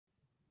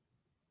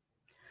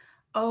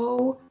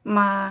Oh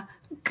my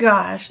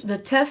gosh. The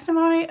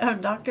testimony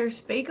of Dr.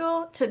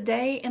 Spiegel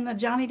today in the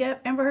Johnny Depp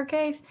Amber Heard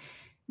case,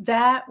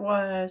 that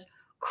was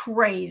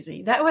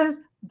crazy. That was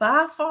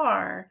by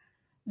far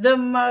the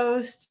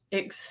most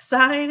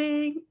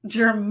exciting,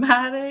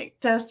 dramatic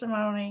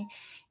testimony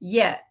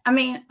yet. I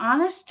mean,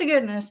 honest to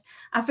goodness,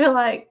 I feel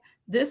like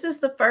this is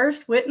the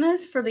first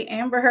witness for the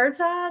Amber Heard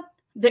side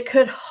that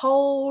could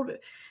hold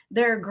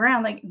their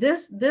ground. Like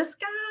this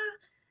guy,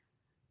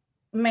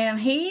 man,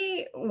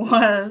 he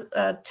was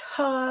a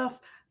tough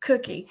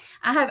cookie.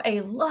 I have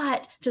a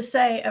lot to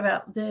say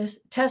about this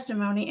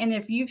testimony, and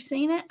if you've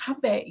seen it, I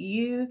bet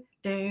you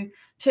do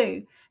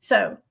too.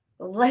 So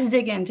let's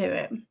dig into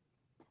it.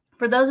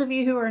 For those of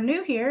you who are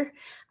new here,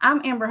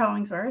 I'm Amber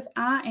Hollingsworth.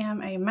 I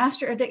am a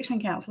master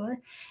addiction counselor,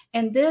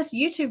 and this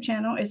YouTube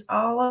channel is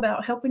all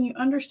about helping you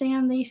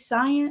understand the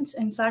science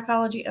and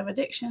psychology of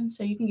addiction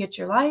so you can get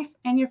your life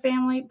and your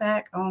family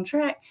back on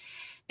track.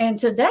 And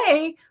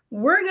today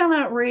we're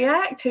going to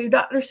react to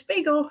Dr.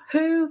 Spiegel,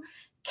 who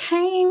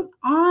came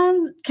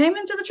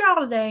into the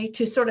trial today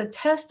to sort of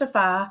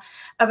testify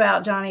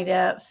about Johnny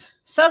Depp's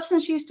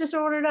substance use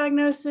disorder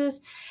diagnosis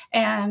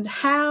and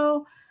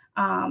how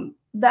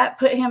that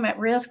put him at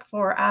risk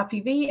for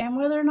IPV and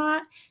whether or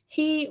not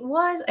he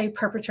was a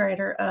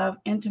perpetrator of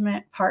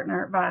intimate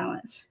partner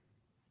violence.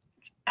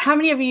 How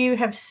many of you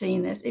have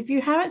seen this? If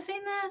you haven't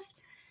seen this,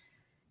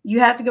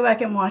 you have to go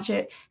back and watch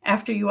it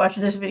after you watch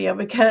this video,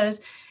 because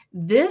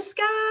this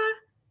guy,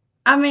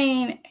 I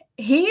mean,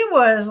 he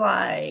was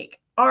like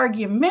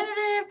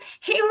argumentative.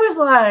 He was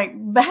like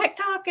back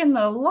talking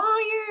the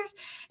lawyers,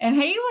 and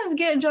he was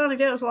getting Johnny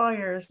Depp's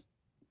lawyers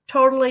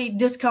totally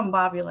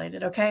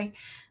discombobulated, okay?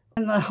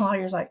 And the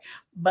lawyer's like,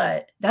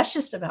 but that's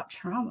just about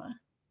trauma.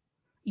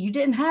 You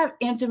didn't have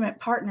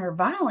intimate partner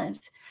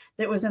violence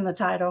that was in the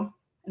title.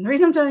 And the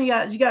reason I'm telling you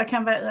guys, you got to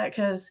come back to that,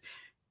 because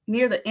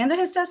near the end of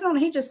his testimony,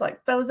 he just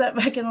like throws that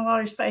back in the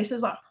lawyer's face.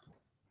 It's like,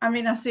 I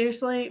mean, I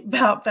seriously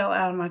about fell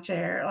out of my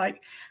chair.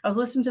 Like, I was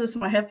listening to this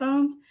with my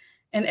headphones,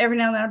 and every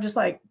now and then I would just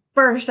like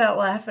burst out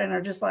laughing,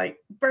 or just like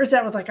burst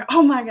out with like,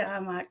 oh my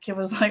God. My kid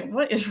was like,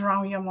 what is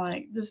wrong with you? I'm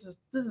like, this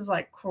is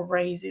like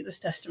crazy, this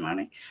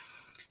testimony.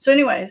 So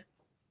anyways,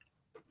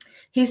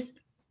 he's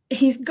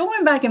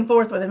going back and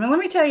forth with him. And let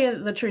me tell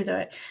you the truth of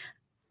it.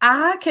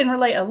 I can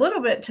relate a little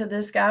bit to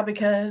this guy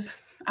because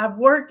I've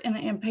worked in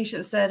an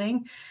inpatient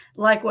setting,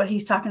 like what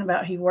he's talking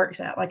about he works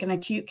at, like an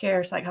acute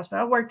care psych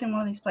hospital. I worked in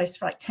one of these places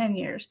for like 10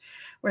 years,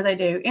 where they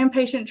do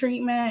inpatient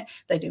treatment,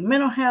 they do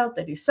mental health,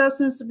 they do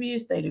substance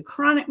abuse, they do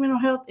chronic mental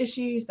health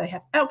issues, they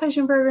have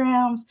outpatient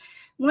programs.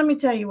 Let me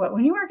tell you what,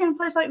 when you work in a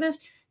place like this,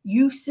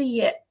 you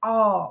see it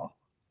all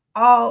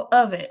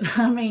of it.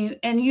 I mean,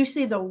 and you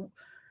see the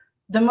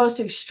most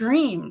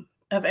extreme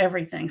of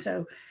everything.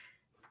 So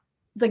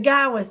the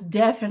guy was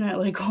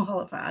definitely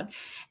qualified,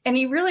 and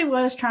he really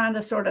was trying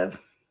to sort of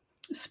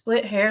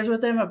split hairs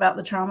with him about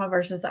the trauma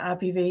versus the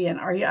IPV, and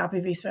are you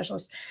IPV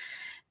specialist?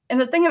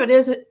 And the thing of it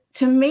is,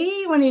 to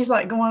me, when he's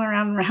like going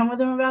around and around with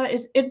him about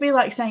it, it'd be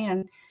like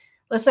saying,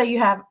 let's say you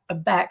have a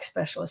back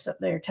specialist up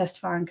there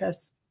testifying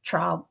because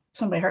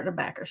somebody hurt their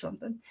back or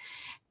something.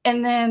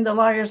 And then the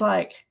lawyer's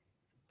like,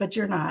 but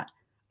you're not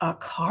a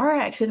car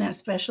accident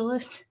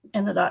specialist.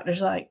 And the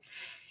doctor's like,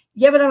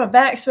 yeah, but I'm a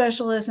back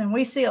specialist, and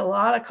we see a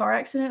lot of car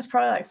accidents.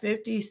 Probably like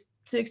 50,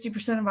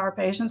 60% of our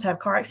patients have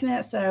car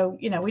accidents. So,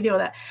 we deal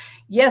with that.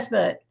 Yes,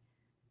 but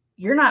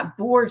you're not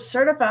board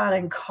certified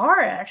in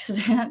car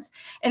accidents.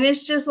 And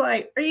it's just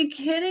like, are you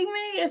kidding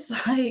me? It's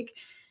like,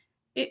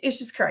 it's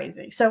just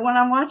crazy. So when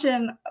I'm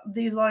watching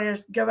these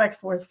lawyers go back and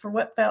forth for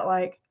what felt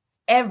like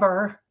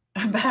ever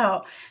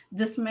about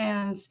this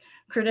man's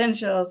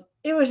credentials,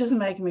 it was just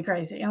making me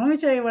crazy. And let me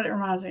tell you what it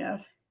reminds me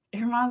of. It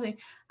reminds me,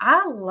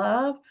 I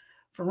love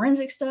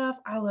forensic stuff.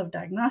 I love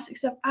diagnostic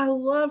stuff. I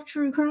love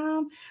true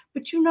crime.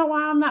 But you know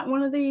why I'm not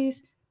one of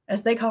these,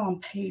 as they call them,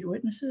 paid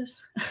witnesses,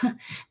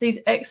 these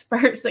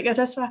experts that go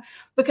testify?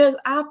 Because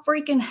I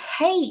freaking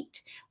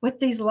hate what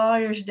these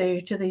lawyers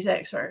do to these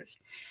experts.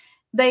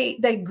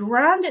 They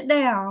grind it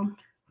down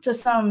to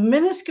some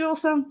minuscule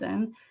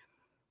something,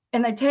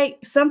 and they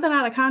take something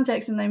out of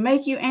context, and they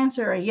make you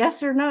answer a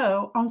yes or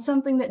no on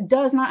something that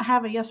does not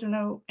have a yes or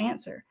no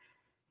answer.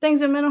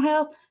 Things in mental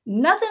health,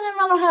 nothing in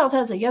mental health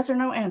has a yes or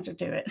no answer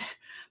to it.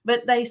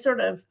 But they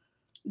sort of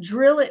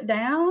drill it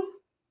down,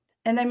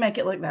 and they make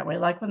it look that way.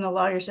 Like when the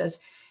lawyer says,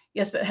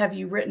 yes, but have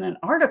you written an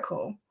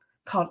article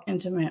called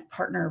Intimate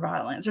Partner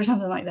Violence or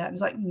something like that?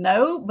 It's like,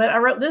 no, but I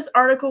wrote this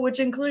article which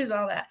includes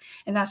all that.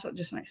 And that's what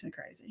just makes me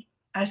crazy.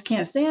 I just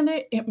can't stand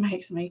it. It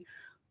makes me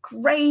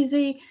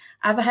crazy.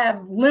 I've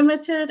had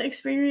limited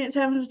experience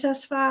having to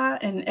testify,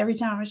 and every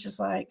time it's just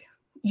like,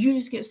 you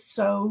just get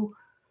so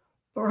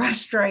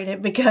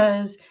frustrated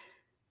because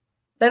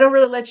they don't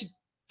really let you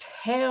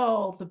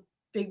tell the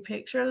big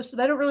picture. So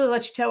they don't really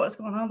let you tell what's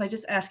going on. They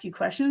just ask you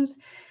questions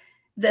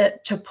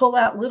that to pull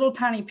out little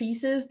tiny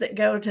pieces that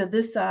go to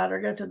this side or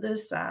go to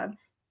this side.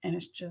 And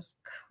it's just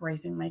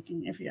crazy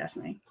making, if you ask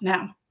me.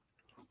 Now,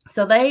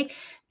 so they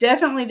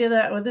definitely did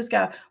that with this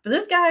guy. But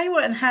this guy, he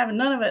wasn't having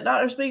none of it.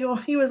 Dr. Spiegel,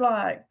 he was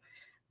like,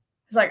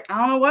 He's like, I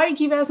don't know why you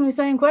keep asking me the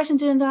same question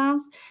 10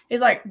 times. He's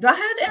like, do I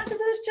have to answer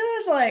this,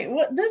 Judge? Like,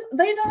 what this?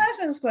 They don't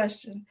ask me this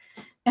question.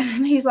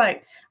 And he's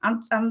like, I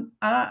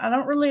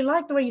don't really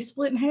like the way you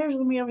splitting hairs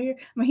with me over here.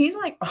 I mean, he's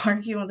like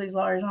arguing with these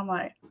lawyers. I'm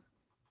like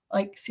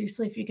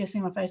seriously, if you could see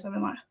my face, I've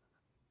been like,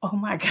 oh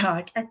my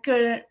God, I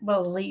couldn't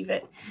believe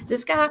it.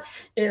 This guy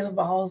is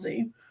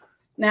ballsy.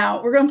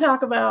 Now we're going to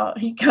talk about,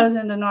 he goes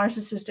into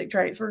narcissistic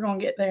traits. We're going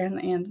to get there in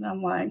the end. And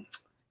I'm like,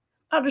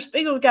 Dr.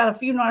 Spiegel got a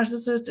few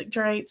narcissistic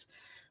traits,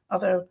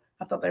 although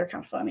I thought they were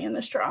kind of funny in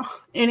this trial.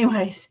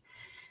 Anyways,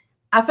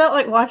 I felt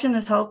like watching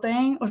this whole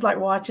thing was like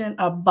watching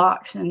a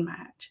boxing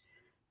match.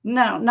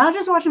 No, not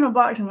just watching a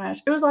boxing match.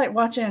 It was like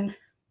watching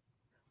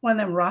one of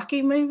them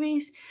Rocky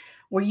movies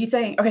where you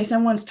think, okay,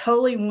 someone's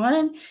totally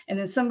won, and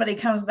then somebody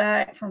comes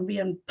back from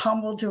being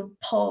pummeled to a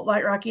pulp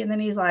like Rocky, and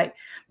then he's like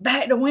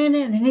back to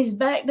winning, and then he's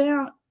back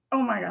down.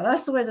 Oh my God,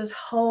 that's the way this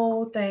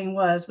whole thing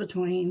was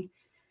between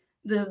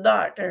this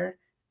doctor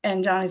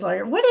and Johnny's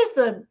lawyer. What is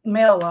the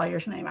male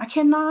lawyer's name? I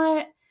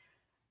cannot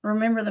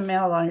remember the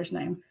male lawyer's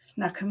name.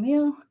 Now,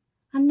 Camille,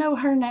 I know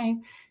her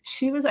name.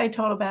 She was a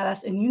total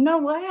badass. And you know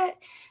what?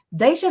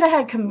 They should have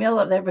had Camille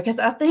up there because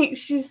I think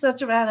she's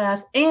such a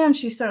badass and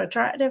she's so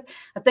attractive.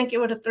 I think it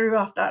would have threw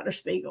off Dr.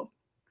 Spiegel.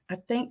 I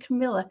think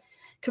Camille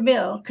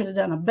could have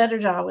done a better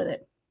job with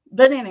it.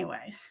 But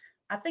anyways,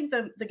 I think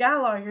the guy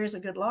lawyer is a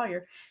good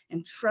lawyer.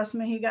 And trust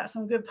me, he got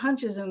some good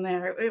punches in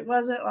there. It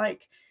wasn't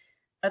like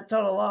a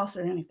total loss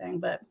or anything.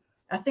 But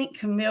I think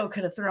Camille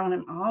could have thrown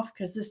him off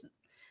because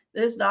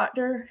this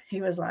doctor,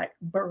 he was like,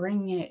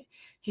 bring it.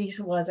 He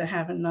wasn't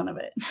having none of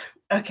it.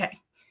 Okay.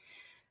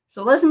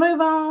 So let's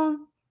move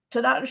on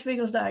to Dr.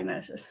 Spiegel's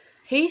diagnosis.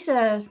 He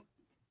says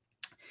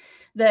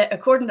that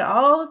according to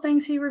all the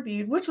things he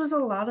reviewed, which was a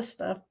lot of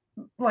stuff,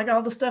 like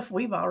all the stuff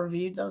we've all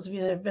reviewed, those of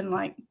you that have been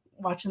like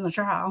watching the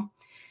trial,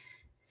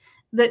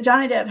 that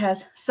Johnny Depp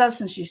has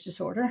substance use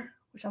disorder,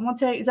 which I'm going to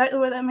tell you exactly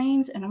what that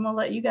means, and I'm going to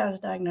let you guys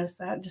diagnose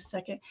that in just a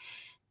second.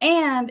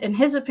 And in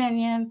his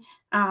opinion,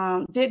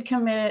 did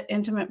commit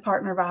intimate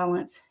partner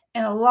violence.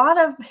 And a lot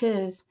of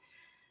his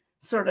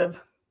sort of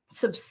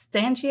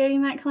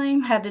substantiating that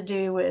claim had to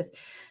do with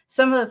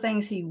some of the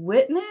things he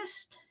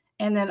witnessed,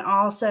 and then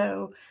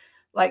also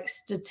like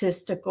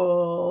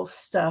statistical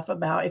stuff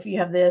about if you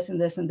have this and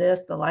this and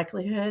this, the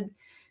likelihood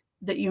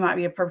that you might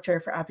be a perpetrator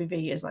for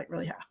IPV is like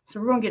really high. So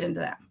we're going to get into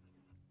that.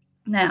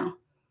 Now,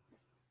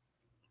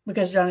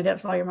 because Johnny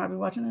Depp's lawyer might be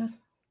watching this,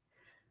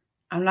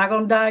 I'm not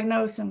going to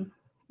diagnose him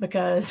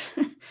because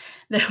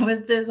there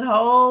was this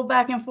whole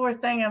back and forth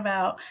thing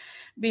about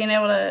being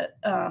able to,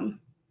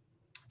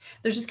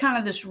 there's just kind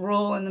of this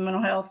rule in the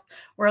mental health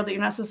world that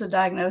you're not supposed to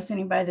diagnose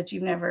anybody that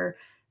you've never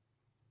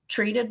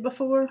treated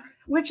before,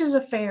 which is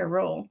a fair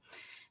rule.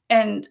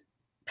 And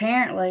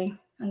apparently,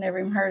 I never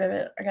even heard of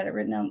it. I got it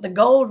written down. The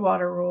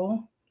Goldwater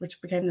rule,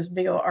 which became this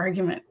big old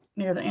argument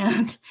near the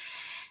end,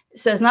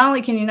 says not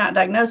only can you not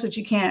diagnose, but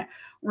you can't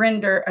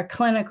render a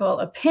clinical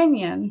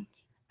opinion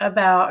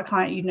about a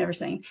client you've never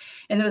seen.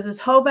 And there was this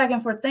whole back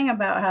and forth thing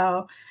about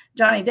how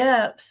Johnny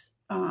Depp's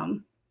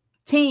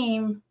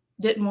team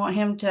didn't want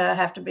him to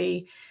have to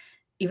be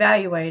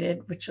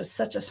evaluated, which was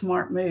such a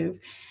smart move.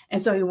 And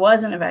so he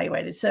wasn't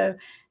evaluated. So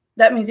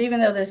that means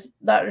even though this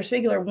Dr.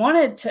 Spiegel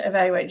wanted to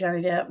evaluate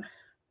Johnny Depp,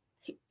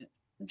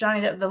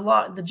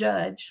 the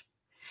judge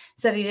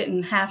said he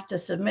didn't have to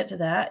submit to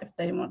that if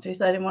they didn't want to.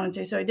 So they didn't want him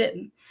to, so he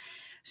didn't.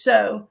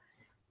 So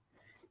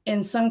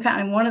in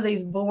one of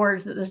these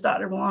boards that this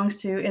doctor belongs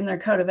to in their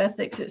code of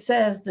ethics, it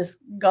says this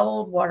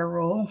Goldwater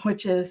rule,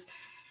 which is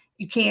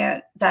you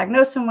can't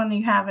diagnose someone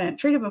you haven't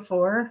treated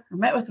before or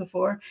met with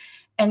before.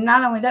 And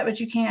not only that, but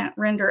you can't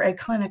render a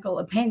clinical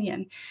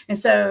opinion. And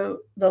so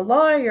the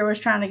lawyer was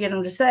trying to get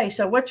him to say,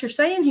 so what you're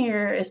saying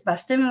here is by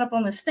standing up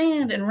on the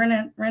stand and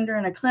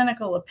rendering a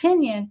clinical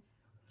opinion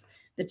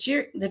that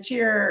you're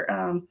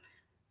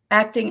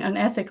acting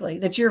unethically,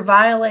 that you're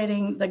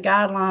violating the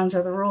guidelines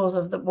or the rules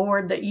of the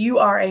board that you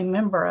are a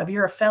member of.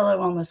 You're a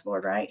fellow on this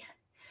board, right?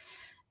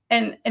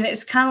 And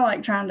it's kind of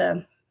like trying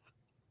to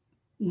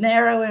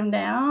narrow him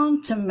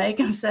down to make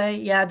him say,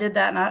 yeah, I did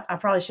that, and I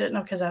probably shouldn't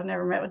have because I've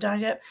never met with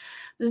Johnny Depp.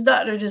 This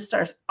doctor just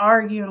starts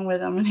arguing with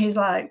him, and he's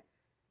like,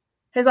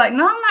 no, I'm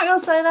not going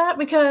to say that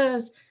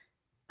because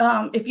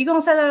if you're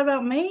going to say that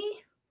about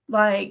me,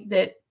 like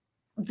that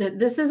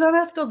this is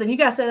unethical, then you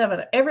got to say that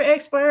about every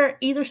expert,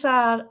 either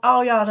side,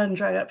 all y'all done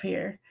drug up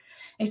here.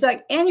 And he's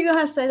like, and you're going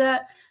to have to say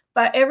that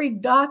by every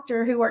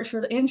doctor who works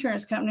for the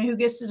insurance company who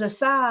gets to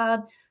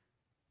decide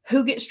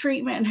who gets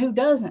treatment and who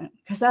doesn't,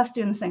 because that's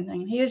doing the same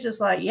thing. He was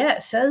just like, yeah,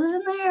 it says it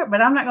in there,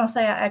 but I'm not going to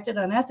say I acted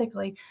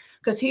unethically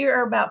because here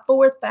are about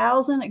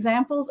 4,000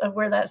 examples of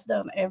where that's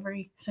done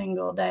every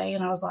single day.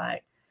 And I was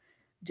like,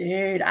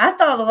 dude, I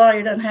thought the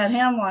lawyer done had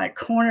him like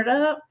cornered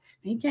up.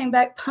 He came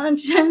back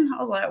punching. I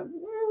was like,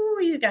 woo,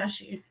 he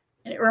got you.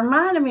 And it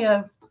reminded me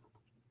of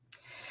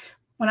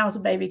when I was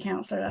a baby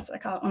counselor. That's what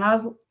I call it. When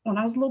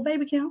I was a little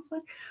baby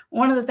counselor,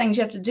 one of the things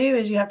you have to do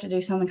is you have to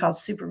do something called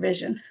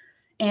supervision.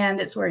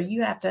 And it's where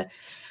you have to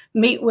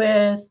meet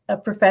with a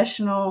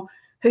professional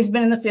who's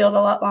been in the field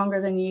a lot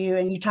longer than you,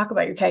 and you talk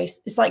about your case.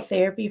 It's like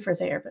therapy for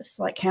therapists,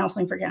 like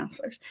counseling for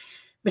counselors.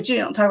 But you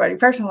don't talk about your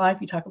personal life.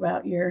 You talk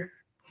about your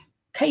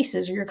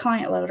cases or your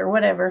client load or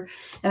whatever,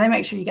 and they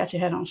make sure you got your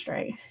head on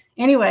straight.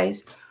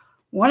 Anyways,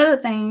 one of the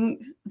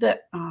things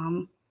that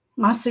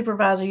my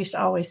supervisor used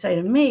to always say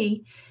to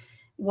me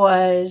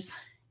was,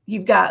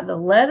 you've got the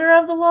letter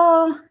of the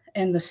law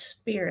and the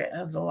spirit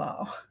of the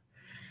law.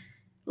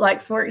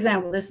 Like, for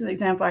example, this is an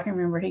example I can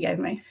remember he gave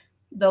me.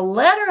 The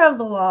letter of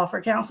the law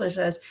for counselors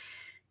says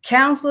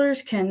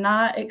counselors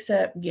cannot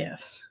accept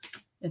gifts.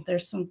 If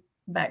there's some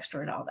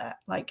backstory to all that,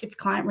 like if a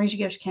client brings you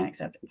gifts, you can't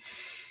accept it.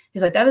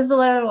 He's like, that is the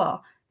letter of the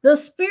law. The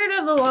spirit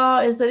of the law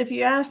is that if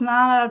you ask 9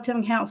 out of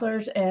 10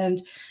 counselors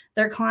and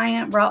their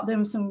client brought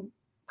them some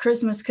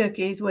Christmas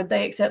cookies, would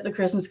they accept the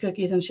Christmas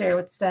cookies and share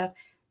with the staff?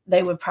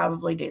 They would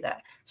probably do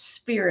that.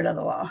 Spirit of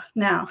the law.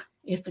 Now,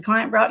 if the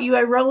client brought you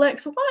a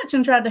Rolex watch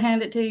and tried to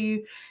hand it to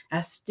you,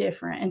 that's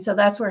different. And so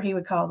that's where he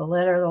would call the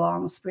letter of the law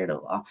and the spirit of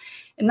the law.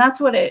 And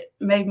that's what it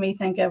made me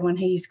think of when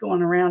he's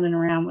going around and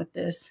around with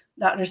this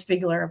Dr.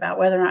 Spiegel about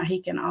whether or not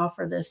he can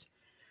offer this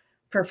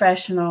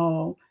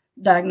professional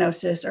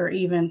diagnosis or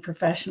even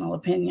professional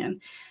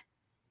opinion,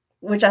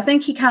 which I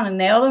think he kind of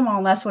nailed him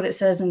on. That's what it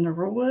says in the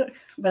rule book.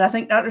 But I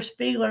think Dr.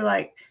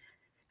 Spiegel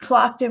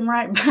clocked him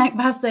right back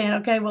by saying,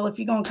 okay, well, if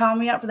you're going to call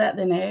me out for that,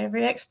 then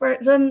every expert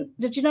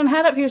that you done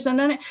had up here has done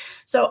it.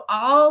 So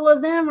all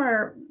of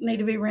them need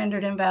to be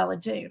rendered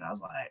invalid too. And I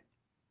was like,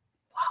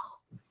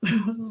 wow.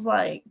 It was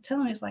like,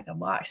 telling me it's like a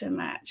boxing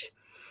match.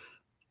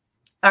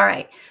 All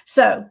right.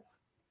 So,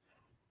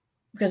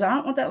 because I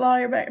don't want that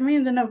lawyer back me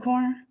into no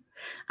corner,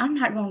 I'm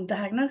not going to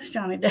diagnose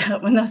Johnny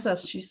Depp with no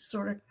substance use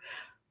disorder.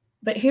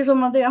 But here's what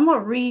I'm going to do. I'm going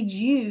to read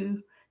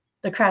you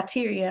the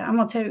criteria. I'm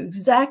going to tell you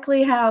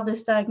exactly how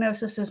this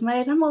diagnosis is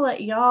made. I'm going to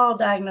let y'all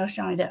diagnose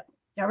Johnny Depp.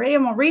 Y'all ready?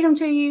 I'm going to read them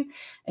to you,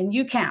 and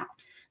you count.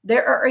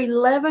 There are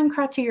 11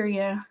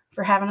 criteria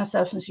for having a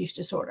substance use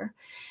disorder.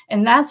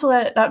 And that's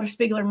what Dr.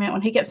 Spiegel meant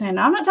when he kept saying,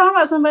 I'm not talking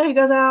about somebody who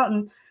goes out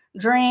and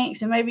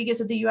drinks and maybe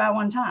gets a DUI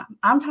one time.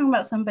 I'm talking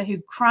about somebody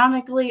who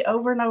chronically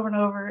over and over and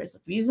over is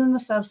abusing the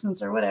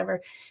substance or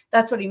whatever.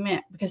 That's what he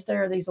meant, because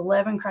there are these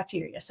 11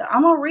 criteria. So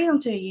I'm going to read them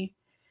to you,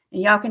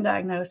 and y'all can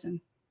diagnose and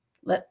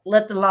let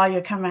the lawyer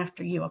come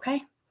after you,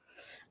 okay?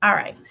 All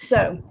right,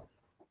 so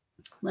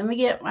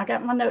I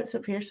got my notes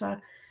up here, so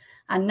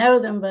I know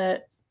them,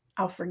 but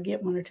I'll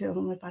forget 1 or 2 of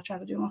them if I try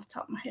to do them off the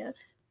top of my head.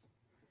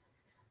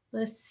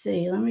 Let's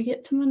see, let me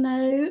get to my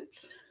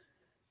notes.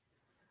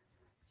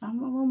 I'm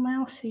a little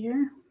mouse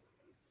here.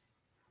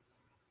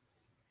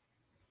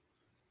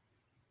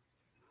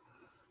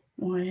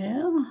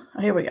 Well,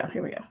 here we go.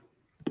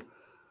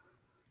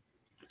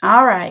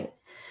 All right.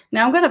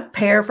 Now I'm going to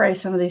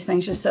paraphrase some of these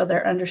things just so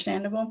they're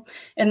understandable.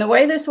 And the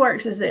way this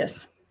works is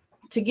this.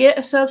 To get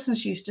a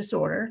substance use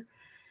disorder,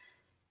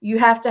 you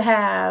have to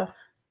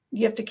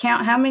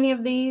count how many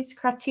of these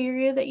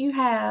criteria that you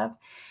have.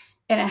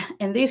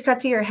 And these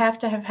criteria have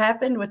to have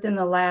happened within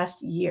the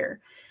last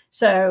year.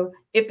 So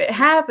if it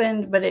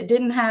happened, but it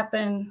didn't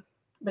happen,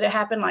 but it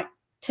happened like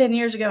 10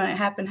 years ago and it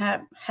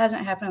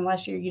hasn't happened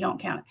last year, you don't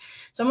count it.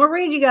 So I'm going to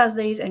read you guys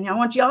these, and I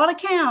want y'all to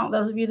count,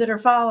 those of you that are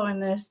following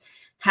this,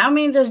 how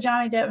many does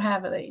Johnny Depp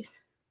have of these?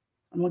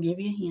 I'm going to give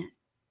you a hint.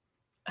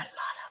 A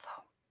lot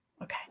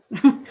of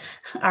them.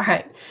 Okay. All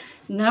right.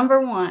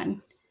 Number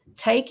 1,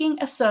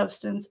 taking a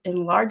substance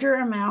in larger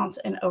amounts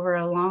and over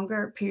a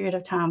longer period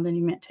of time than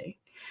you meant to.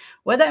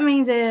 What that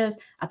means is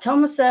I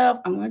told myself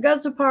I'm going to go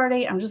to the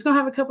party. I'm just going to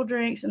have a couple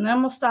drinks, and then I'm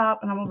going to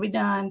stop, and I'm going to be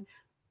done.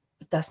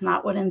 But that's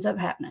not what ends up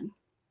happening.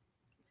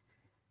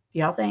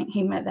 Y'all think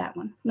he meant that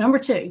one? Number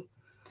 2,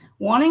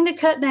 wanting to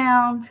cut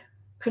down,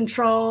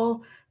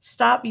 control,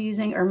 stop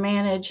using, or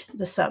manage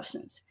the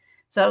substance.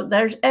 So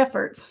there's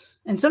efforts,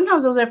 and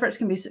sometimes those efforts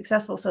can be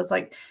successful. So it's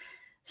like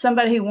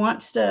somebody who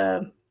wants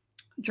to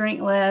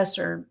drink less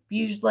or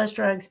use less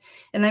drugs,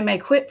 and they may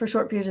quit for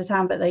short periods of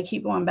time, but they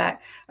keep going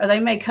back, or they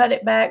may cut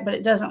it back, but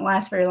it doesn't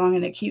last very long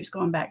and it keeps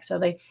going back.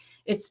 So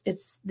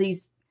it's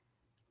these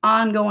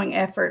ongoing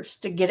efforts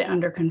to get it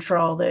under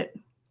control that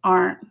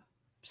aren't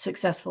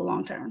successful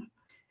long term.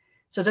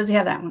 So does he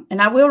have that one?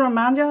 And I will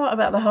remind y'all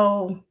about the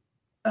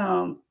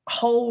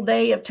whole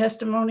day of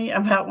testimony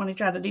about when he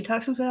tried to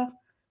detox himself.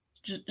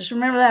 Just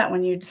remember that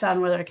when you decide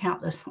whether to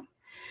count this one.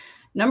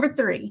 Number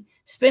 3,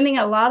 spending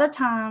a lot of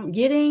time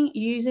getting,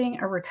 using,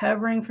 or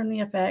recovering from the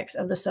effects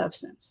of the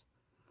substance.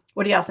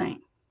 What do y'all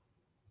think?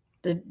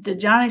 Did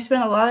Johnny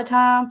spend a lot of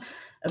time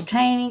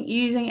obtaining,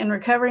 using, and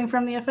recovering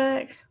from the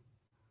effects?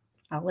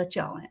 I'll let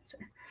y'all answer.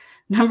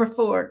 Number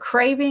 4,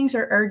 cravings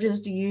or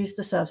urges to use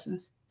the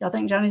substance. Y'all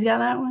think Johnny's got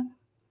that one?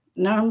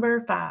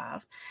 Number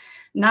 5,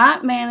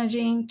 not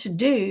managing to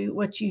do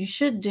what you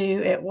should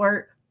do at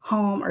work,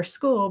 home, or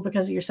school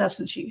because of your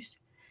substance use.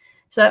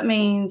 So that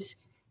means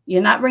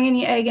you're not bringing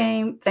your A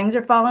game. Things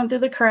are falling through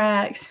the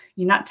cracks.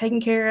 You're not taking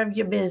care of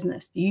your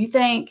business. Do you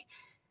think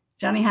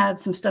Johnny had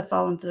some stuff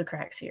falling through the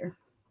cracks here?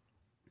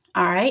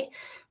 All right.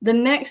 The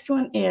next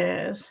one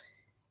is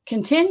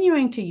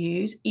continuing to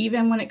use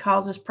even when it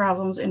causes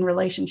problems in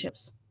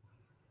relationships.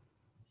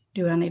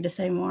 Do I need to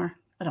say more?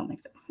 I don't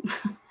think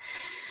so.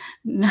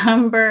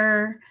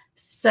 Number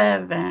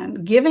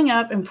 7, giving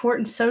up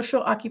important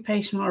social,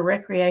 occupational, or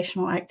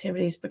recreational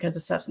activities because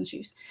of substance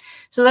use.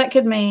 So that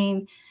could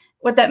mean,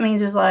 what that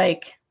means is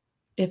like,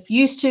 if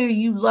used to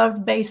you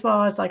loved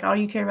baseball, it's like all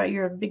you care about,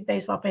 you're a big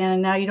baseball fan,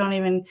 and now you don't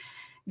even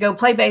go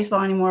play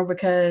baseball anymore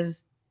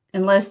because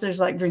unless there's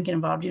like drinking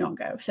involved, you don't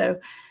go. So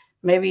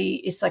maybe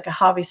it's like a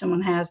hobby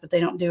someone has, but they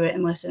don't do it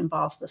unless it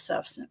involves the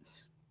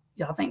substance.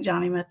 Y'all think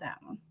Johnny met that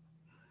one?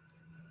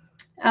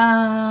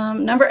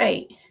 Number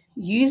 8,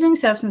 using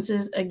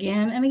substances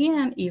again and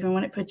again, even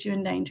when it puts you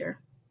in danger.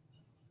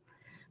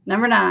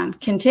 Number 9,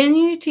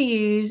 continue to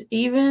use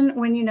even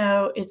when you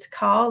know it's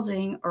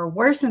causing or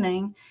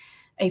worsening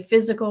a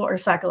physical or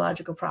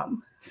psychological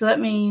problem. So that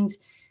means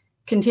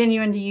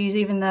continuing to use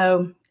even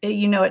though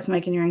you know it's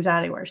making your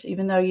anxiety worse,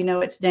 even though you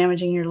know it's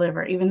damaging your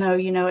liver, even though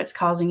you know it's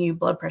causing you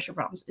blood pressure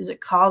problems. Is it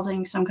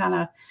causing some kind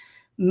of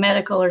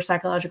medical or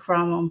psychological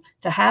problem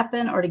to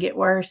happen or to get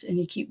worse, and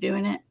you keep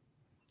doing it?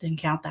 Then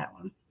count that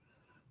one.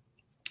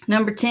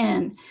 Number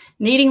 10,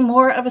 needing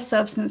more of a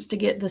substance to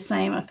get the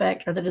same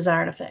effect or the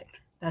desired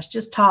effect. That's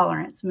just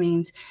tolerance. It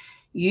means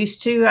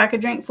used to I could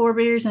drink 4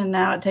 beers and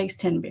now it takes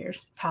 10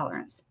 beers.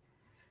 Tolerance.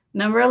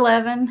 Number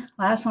 11,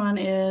 last one,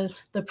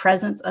 is the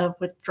presence of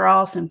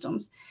withdrawal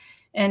symptoms.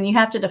 And you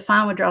have to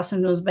define withdrawal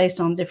symptoms based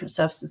on different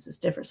substances.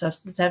 Different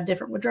substances have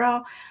different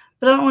withdrawal.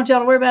 But I don't want y'all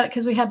to worry about it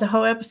because we had the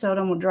whole episode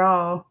on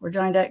withdrawal where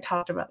Johnny Depp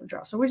talked about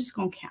withdrawal. So we're just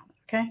going to count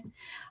it, okay?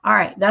 All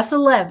right, that's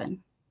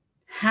 11.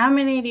 How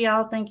many do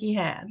y'all think he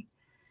had?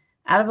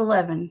 Out of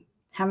 11,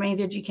 how many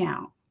did you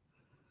count?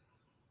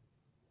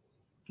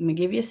 Let me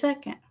give you a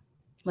second.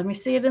 Let me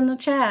see it in the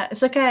chat.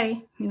 It's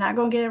okay. You're not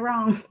going to get it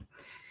wrong.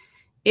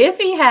 If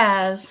he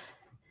has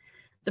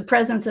the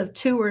presence of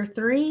 2 or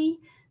 3,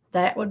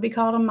 that would be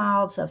called a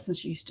mild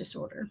substance use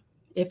disorder.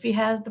 If he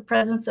has the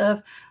presence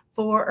of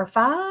 4 or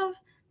 5,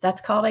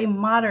 that's called a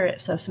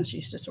moderate substance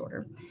use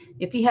disorder.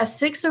 If he has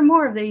 6 or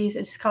more of these,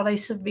 it's called a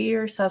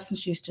severe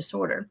substance use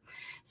disorder.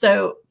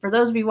 So for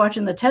those of you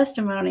watching the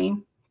testimony,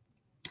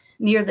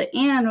 near the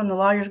end when the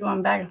lawyer's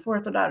going back and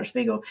forth with Dr.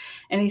 Spiegel,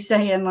 and he's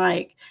saying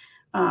like,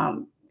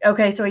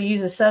 okay, so he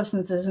uses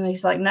substances, and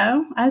he's like,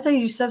 no, I didn't say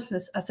he used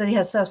substance. I said he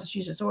has substance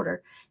use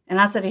disorder. And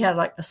I said he had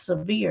like a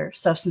severe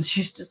substance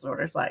use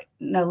disorder. It's like,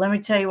 no, let me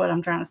tell you what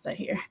I'm trying to say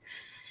here.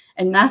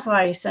 And that's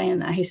why he's saying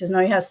that. He says, no,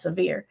 he has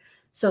severe.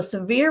 So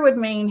severe would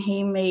mean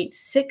he meets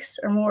 6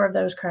 or more of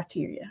those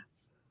criteria.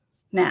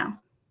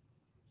 Now,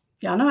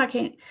 y'all know I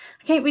can't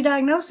be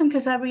diagnosing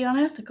because that'd be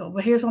unethical.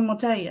 But here's what I'm going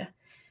to tell you.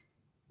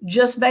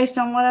 Just based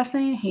on what I've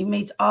seen, he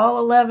meets all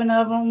 11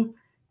 of them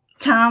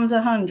times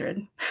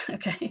 100.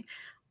 Okay.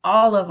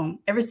 All of them,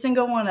 every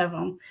single one of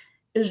them.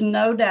 There's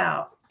no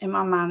doubt in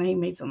my mind that he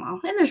meets them all.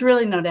 And there's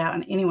really no doubt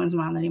in anyone's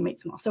mind that he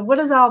meets them all. So what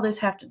does all this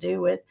have to do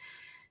with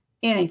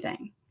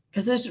anything?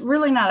 Because there's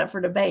really not up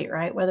for debate,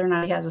 right? Whether or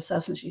not he has a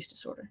substance use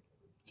disorder.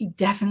 He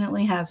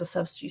definitely has a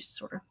substance use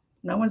disorder.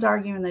 No one's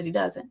arguing that he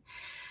doesn't.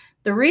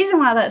 The reason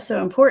why that's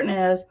so important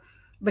is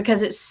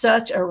because it's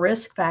such a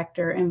risk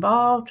factor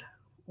involved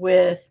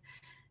with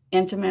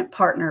intimate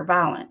partner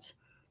violence.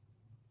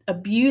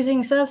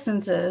 Abusing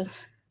substances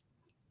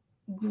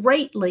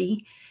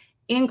greatly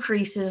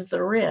increases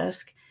the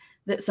risk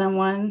that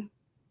someone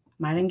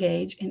might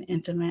engage in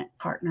intimate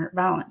partner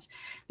violence.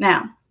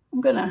 Now,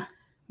 I'm going to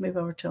move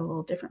over to a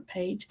little different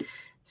page.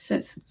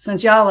 Since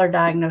y'all are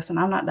diagnosing,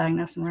 I'm not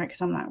diagnosing, right?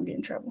 Because I'm not going to get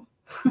in trouble.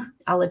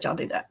 I'll let y'all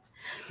do that.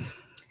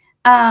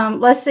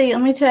 Let's see.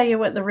 Let me tell you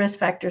what the risk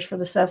factors for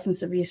the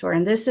substance abuse were.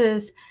 And this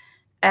is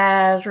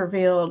as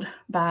revealed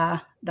by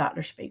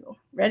Dr. Spiegel.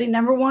 Ready?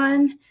 Number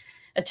 1,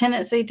 a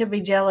tendency to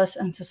be jealous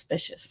and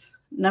suspicious.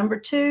 Number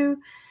 2,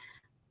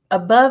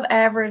 above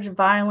average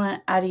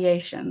violent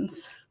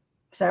ideations.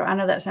 So I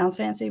know that sounds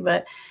fancy,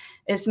 but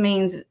it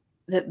means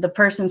that the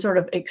person sort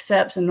of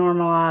accepts and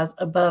normalizes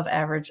above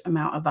average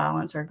amount of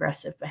violence or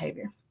aggressive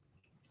behavior.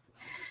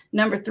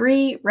 Number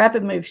 3,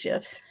 rapid mood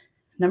shifts.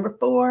 Number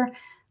 4,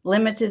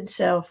 limited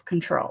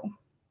self-control.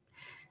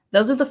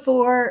 Those are the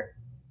 4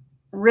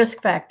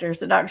 risk factors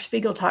that Dr.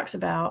 Spiegel talks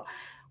about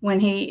when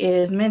he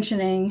is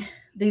mentioning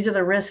these are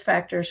the risk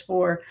factors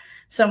for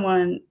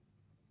someone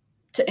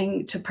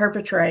to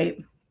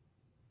perpetrate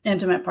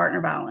intimate partner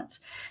violence.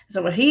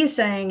 So what he's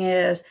saying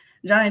is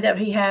Johnny Depp,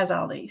 he has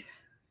all these,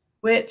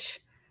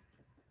 which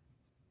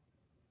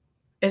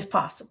is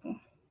possible.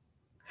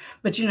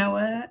 But you know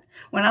what?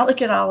 When I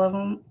look at all of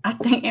them, I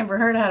think Amber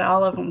Heard had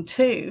all of them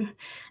too.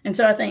 And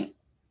so I think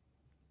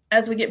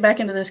as we get back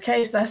into this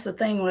case, that's the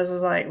thing was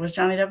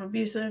Johnny Depp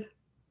abusive?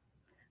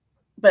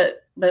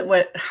 But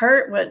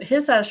what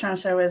his side is trying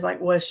to show is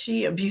like, was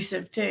she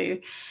abusive too?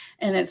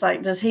 And it's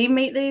like, does he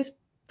meet these?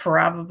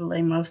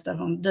 Probably most of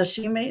them. Does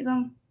she meet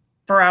them?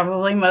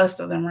 Probably most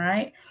of them,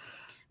 right?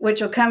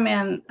 Which will come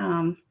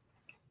in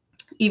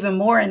even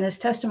more in this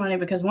testimony,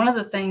 because one of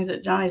the things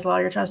that Johnny's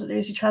lawyer tries to do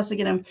is he tries to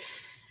get him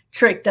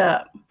tricked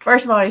up.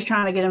 First of all, he's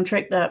trying to get him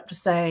tricked up to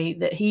say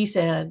that he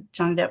said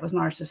Johnny Depp was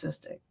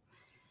narcissistic.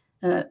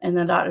 And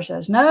the doctor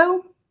says,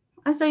 no,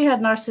 I said he had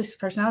narcissistic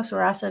personality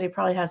disorder. I said he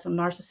probably had some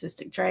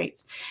narcissistic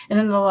traits. And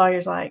then the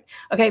lawyer's like,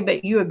 okay,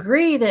 but you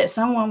agree that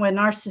someone with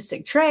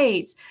narcissistic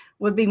traits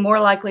would be more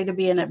likely to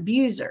be an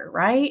abuser,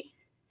 right?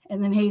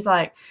 And then he's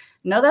like,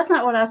 no, that's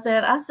not what I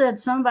said. I said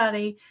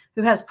somebody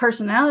who has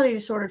personality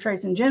disorder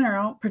traits in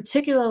general,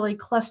 particularly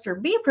cluster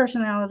B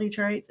personality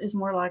traits, is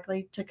more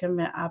likely to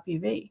commit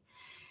IPV.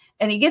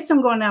 And he gets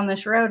him going down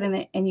this road,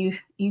 and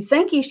you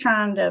think he's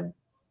trying to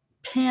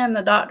pin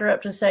the doctor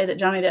up to say that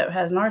Johnny Depp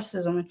has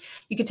narcissism. And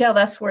you could tell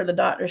that's where the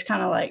doctor's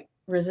kind of like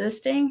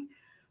resisting.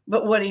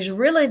 But what he's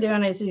really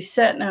doing is he's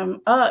setting him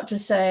up to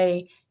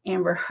say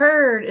Amber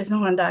Heard is the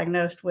one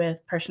diagnosed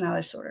with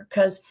personality disorder.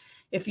 Because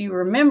if you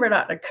remember,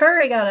 Dr.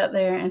 Curry got up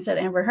there and said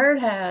Amber Heard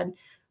had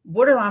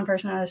borderline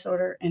personality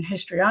disorder and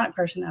histrionic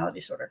personality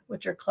disorder,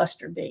 which are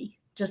cluster B.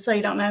 Just so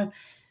you don't know,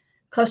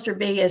 cluster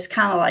B is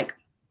kind of like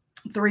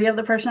 3 of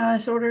the personality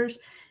disorders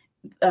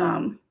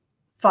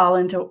fall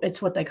into,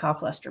 it's what they call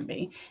cluster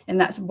B. And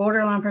that's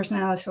borderline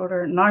personality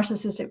disorder,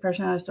 narcissistic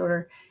personality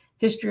disorder,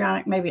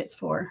 histrionic, maybe it's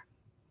 4,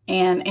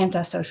 and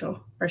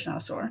antisocial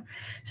personality disorder.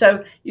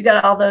 So you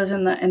got all those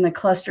in the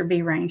cluster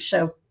B range.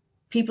 So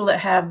people that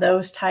have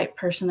those type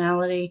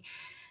personality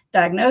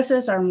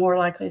diagnosis are more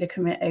likely to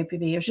commit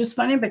APV. It was just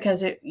funny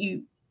because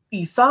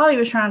you thought he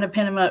was trying to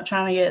pin him up,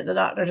 trying to get the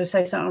doctor to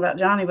say something about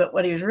Johnny, but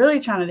what he was really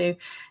trying to do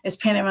is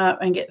pin him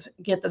up and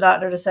get the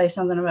doctor to say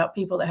something about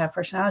people that have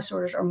personality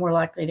disorders are more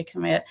likely to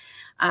commit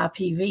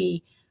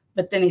IPV.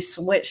 But then he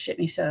switched it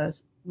and he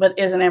says, but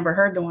isn't Amber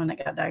Heard the one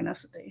that got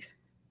diagnosed with these?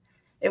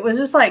 It was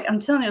just like,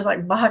 I'm telling you, it was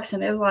like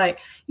boxing. It was like,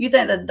 you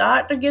think the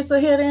doctor gets a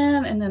hit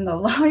in and then the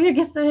lawyer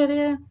gets a hit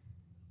in?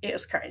 It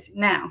was crazy.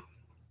 Now,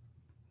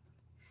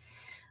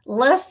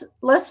 let's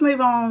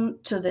move on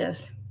to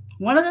this.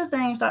 One of the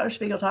things Dr.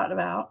 Spiegel talked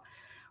about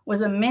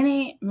was a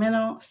mini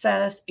mental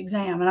status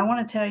exam. And I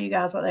want to tell you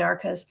guys what they are,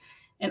 because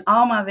in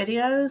all my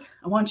videos,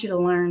 I want you to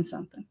learn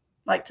something.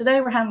 Like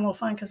today, we're having a little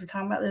fun because we're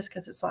talking about this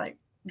because it's like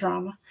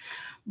drama.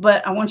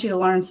 But I want you to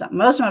learn something.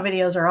 Most of my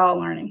videos are all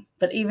learning.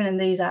 But even in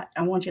these, I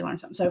want you to learn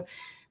something. So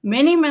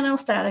mini mental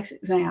status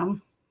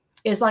exam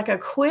is like a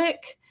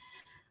quick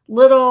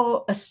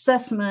little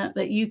assessment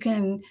that you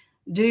can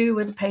do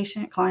with the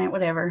patient, client,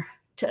 whatever,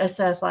 to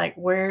assess like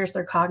where's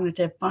their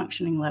cognitive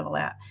functioning level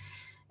at.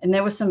 And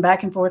there was some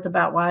back and forth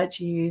about why it's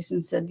used,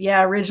 and said,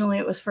 yeah, originally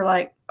it was for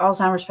like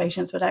Alzheimer's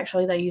patients, but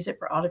actually they use it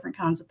for all different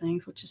kinds of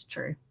things, which is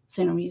true. I've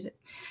seen them use it.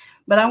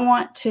 But I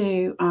want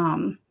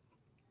to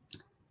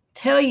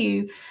tell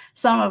you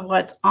some of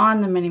what's on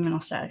the mini mental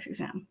status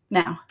exam.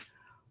 Now,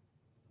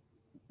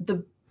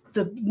 the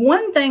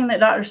one thing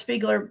that Dr.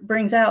 Spiegel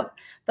brings out,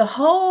 the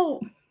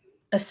whole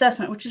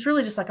assessment, which is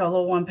really just like a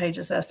little 1-page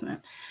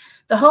assessment,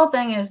 the whole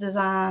thing is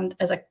designed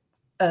as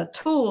a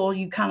tool.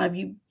 You kind of,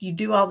 you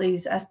do all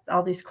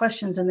these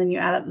questions, and then you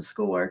add up the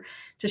score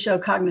to show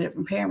cognitive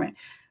impairment.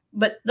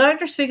 But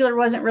Dr. Spiegel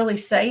wasn't really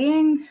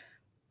saying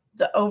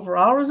the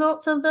overall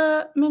results of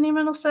the mini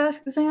mental status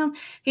exam.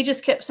 He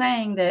just kept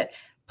saying that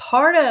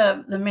part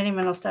of the mini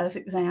mental status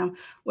exam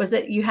was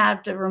that you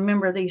have to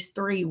remember these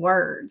 3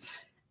 words.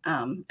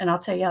 And I'll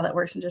tell you how that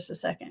works in just a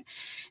second.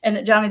 And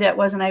that Johnny Depp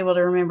wasn't able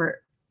to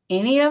remember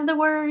any of the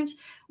words,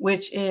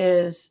 which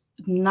is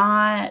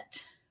not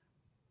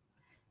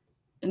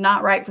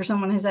right for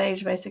someone his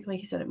age. Basically,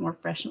 he said it more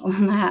professional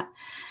than that.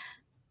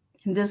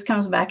 And this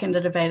comes back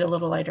into debate a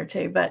little later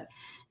too. But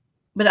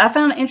I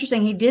found it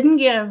interesting. He didn't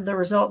give the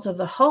results of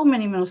the whole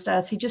mini mental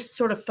status. He just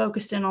sort of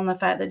focused in on the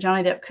fact that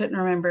Johnny Depp couldn't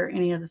remember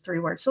any of the 3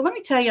 words. So let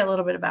me tell you a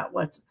little bit about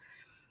what's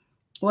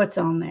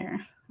on there.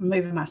 I'm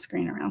moving my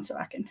screen around so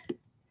I can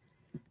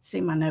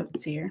see my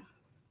notes here.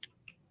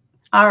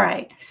 All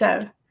right.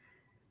 So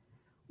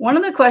one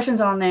of the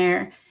questions on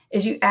there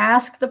is you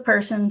ask the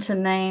person to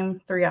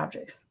name 3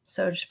 objects.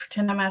 So just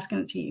pretend I'm asking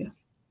it to you.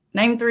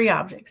 Name 3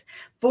 objects.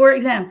 For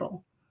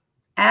example,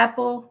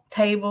 apple,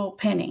 table,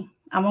 penny.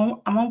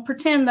 I'm gonna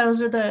pretend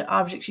those are the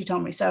objects you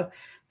told me. So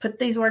put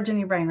these words in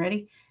your brain.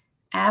 Ready?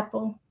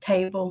 Apple,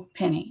 table,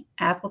 penny.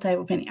 Apple,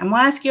 table, penny. I'm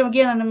gonna ask you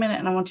again in a minute,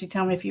 and I want you to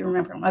tell me if you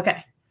remember them.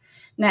 Okay.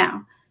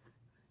 Now,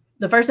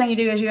 the first thing you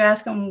do is you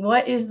ask them,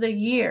 what is the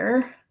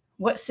year?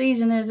 What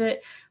season is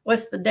it?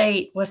 What's the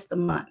date? What's the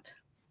month?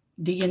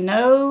 Do you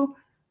know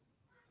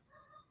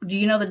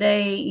the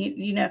day?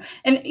 You know,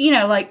 and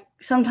like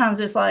sometimes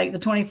it's like the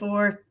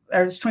 24th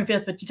or it's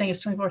 25th, but you think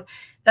it's 24th.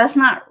 That's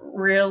not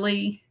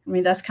really, I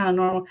mean, that's kind of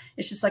normal.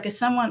 It's just like, is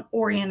someone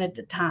oriented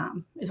to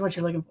time is what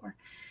you're looking for.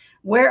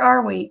 Where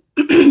are we?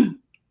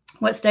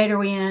 What state are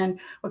we in?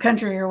 What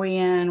country are we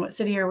in? What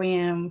city are we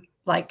in?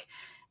 Like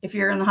if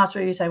you're in the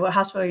hospital, you say, what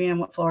hospital are you in?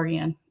 What floor are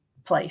you in?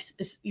 Place.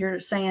 You're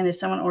saying, is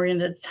someone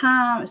oriented to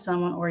time? Is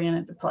someone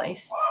oriented to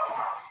place?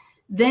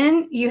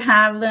 Then you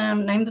have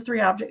them name the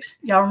 3 objects.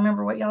 Y'all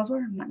remember what y'all's were?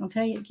 I'm not going to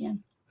tell you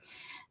again.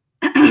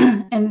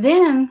 And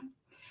then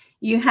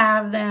you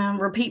have them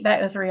repeat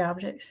back the 3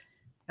 objects.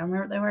 Y'all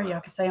remember what they were? Y'all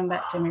can say them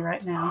back to me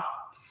right now.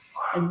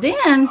 And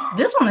then,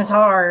 this one is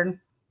hard.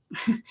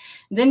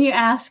 Then you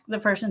ask the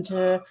person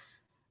to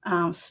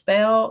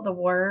spell the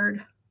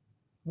word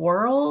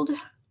world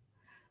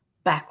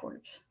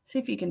backwards. See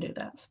if you can do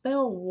that.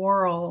 Spell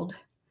world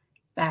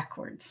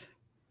backwards.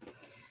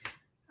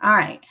 All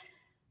right.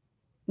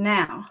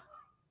 Now,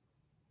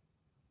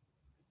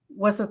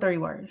 what's the 3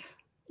 words?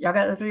 Y'all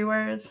got the 3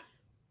 words?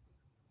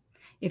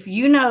 If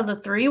you know the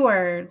 3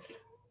 words,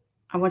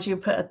 I want you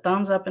to put a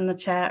thumbs up in the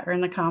chat or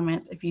in the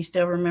comments if you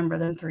still remember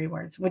them 3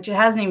 words, which it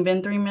hasn't even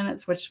been 3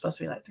 minutes, which is supposed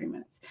to be like 3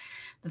 minutes.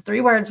 The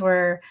 3 words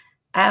were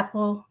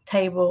apple,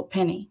 table,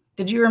 penny.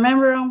 Did you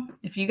remember them?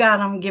 If you got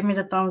them, give me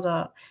the thumbs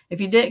up. If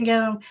you didn't get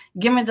them,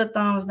 give me the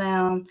thumbs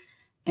down,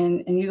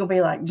 and you're going to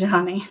be like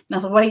Johnny. Now,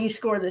 the way you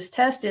score this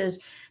test is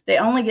they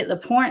only get the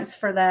points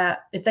for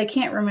that. If they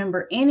can't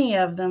remember any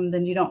of them,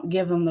 then you don't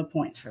give them the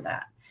points for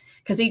that,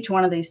 because each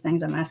one of these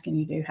things I'm asking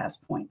you to do has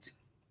points.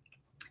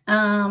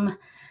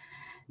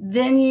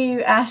 Then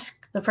you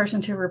ask the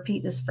person to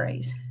repeat this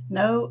phrase.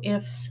 No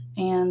ifs,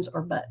 ands,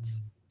 or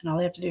buts. And all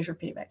they have to do is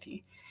repeat it back to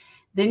you.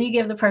 Then you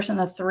give the person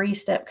a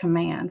 3-step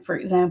command. For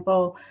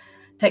example,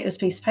 take this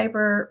piece of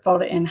paper,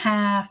 fold it in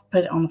half,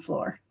 put it on the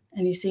floor.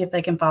 And you see if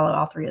they can follow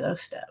all 3 of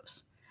those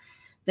steps.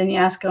 Then you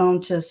ask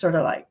them to sort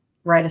of like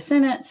write a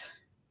sentence,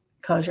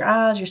 close your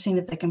eyes, you're seeing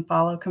if they can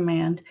follow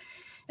command.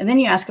 And then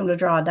you ask them to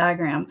draw a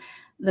diagram.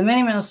 The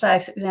mini mental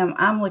statics exam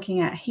I'm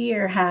looking at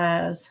here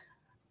has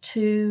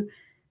 2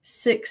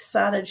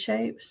 6-sided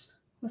shapes.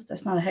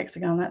 That's not a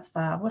hexagon, that's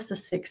 5. What's the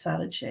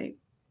 6-sided shape?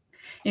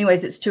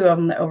 Anyways, it's 2 of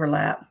them that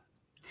overlap.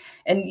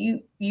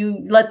 And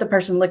you let the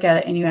person look at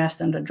it and you ask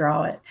them to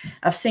draw it.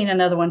 I've seen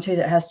another one too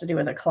that has to do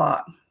with a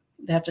clock.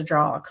 They have to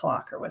draw a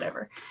clock or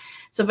whatever.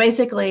 So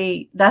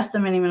basically, that's the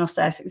mini mental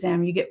statics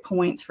exam. You get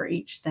points for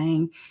each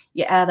thing.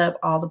 You add up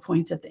all the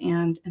points at the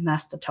end, and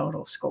that's the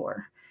total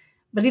score.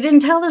 But he didn't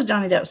tell us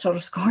Johnny Depp's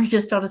total score. He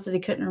just told us that he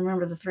couldn't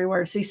remember the 3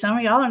 words. See, some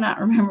of y'all are not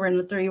remembering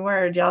the 3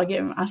 words. Y'all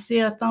get, I see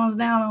a thumbs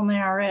down on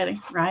there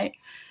already, right?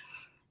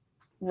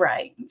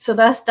 Right. So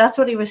that's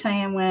what he was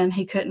saying when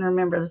he couldn't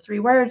remember the 3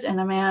 words. And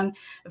a man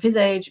of his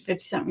age,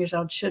 50-something years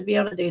old, should be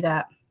able to do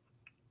that.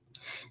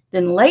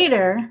 Then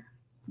later,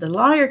 the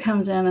lawyer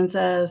comes in and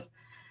says,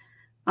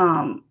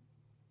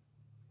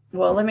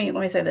 well, let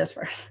me say this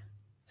first.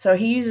 So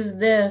he uses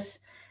this.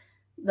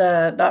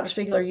 The Dr.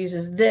 Spiegel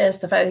uses this,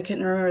 the fact that he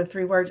couldn't remember the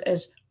 3 words,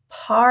 as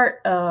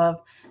part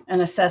of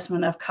an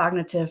assessment of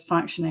cognitive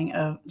functioning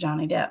of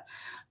Johnny Depp.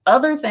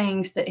 Other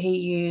things that he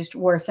used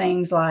were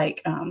things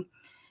like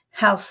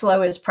how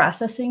slow his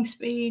processing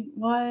speed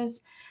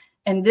was.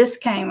 And this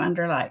came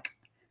under like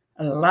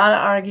a lot of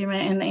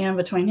argument in the end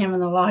between him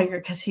and the lawyer,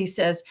 because he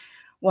says,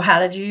 well, how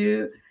did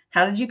you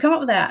come up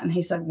with that? And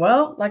he said,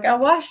 well, like I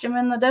watched him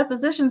in the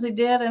depositions he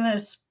did, and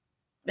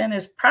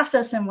his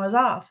processing was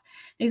off.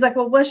 He's like,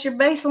 well, what's your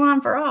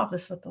baseline for off?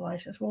 That's what the lawyer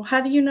says. Well,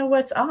 how do you know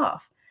what's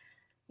off?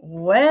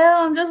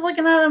 Well, I'm just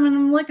looking at him and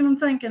I'm looking at him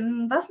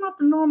thinking, that's not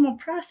the normal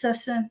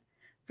processing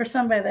for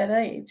somebody that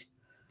age.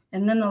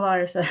 And then the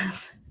lawyer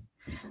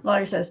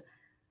says,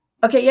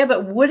 okay, yeah,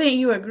 but wouldn't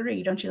you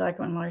agree? Don't you like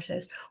when the lawyer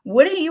says,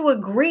 wouldn't you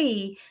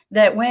agree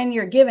that when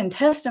you're giving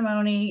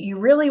testimony, you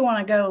really want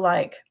to go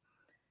like,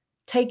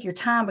 take your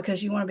time,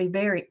 because you want to be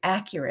very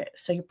accurate,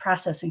 so your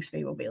processing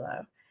speed will be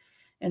low.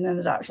 And then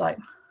the doctor's like,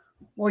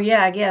 well,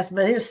 yeah, I guess,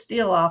 but it was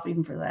still off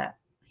even for that.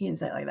 He didn't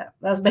say it like that.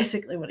 That's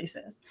basically what he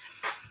says.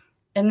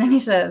 And then he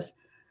says,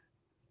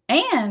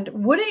 and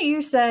wouldn't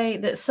you say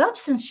that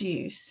substance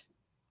use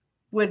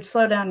would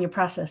slow down your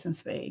processing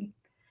speed?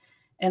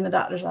 And the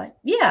doctor's like,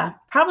 yeah,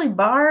 probably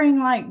barring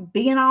like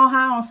being all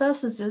high on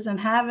substances and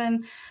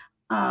having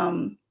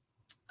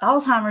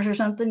Alzheimer's or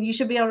something, you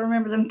should be able to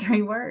remember them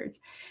 3 words.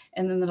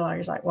 And then the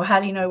lawyer's like, well, how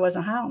do you know he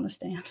wasn't high on the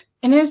stand?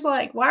 And it's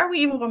like, why are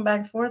we even going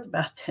back and forth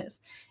about this?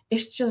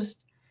 It's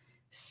just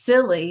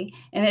silly.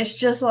 And it's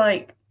just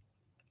like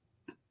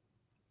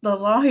the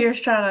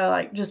lawyers try to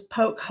like just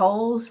poke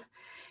holes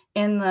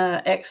in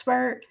the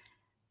expert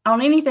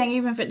on anything,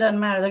 even if it doesn't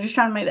matter. They're just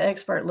trying to make the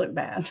expert look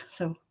bad.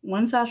 So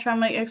one side's trying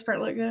to make the expert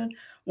look good.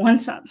 One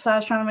side's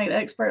trying to make the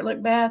expert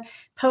look bad.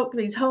 Poke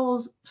these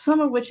holes, some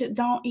of which it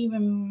don't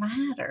even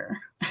matter.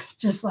 It's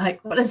just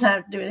like, what does that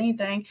have to do with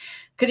anything?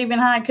 Could he have been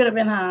high? Could have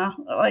been high.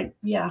 Like,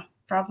 yeah,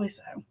 probably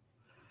so.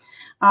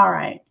 All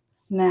right.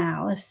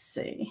 Now, let's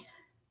see.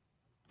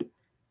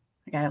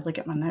 I got to look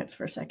at my notes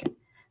for a second.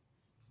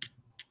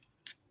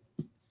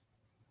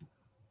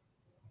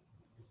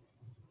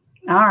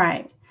 All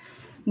right.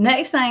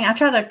 Next thing, I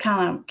try to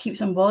kind of keep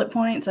some bullet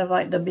points of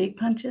like the big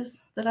punches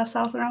that I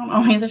saw thrown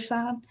on either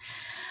side.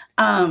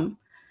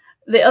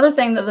 The other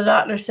thing that the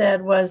doctor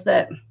said was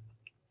that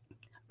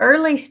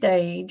early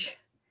stage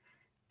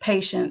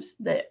patients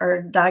that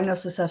are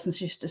diagnosed with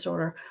substance use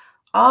disorder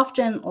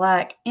often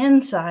lack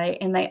insight,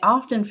 and they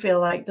often feel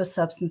like the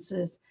substance,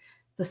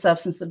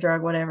 the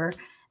drug, whatever,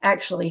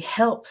 actually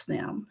helps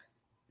them.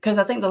 Because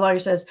I think the lawyer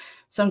says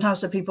sometimes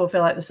the people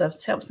feel like the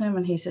substance helps them,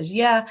 and he says,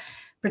 yeah,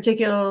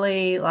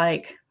 particularly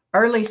like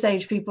early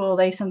stage people,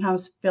 they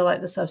sometimes feel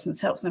like the substance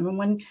helps them. And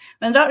when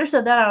the doctor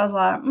said that, I was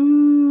like,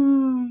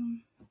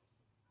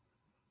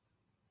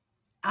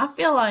 I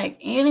feel like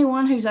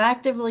anyone who's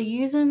actively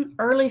using,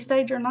 early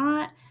stage or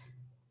not,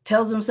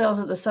 tells themselves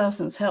that the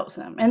substance helps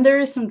them. And there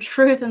is some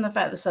truth in the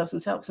fact the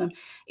substance helps them,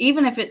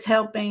 even if it's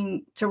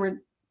helping to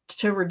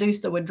reduce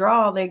the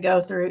withdrawal they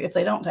go through if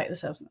they don't take the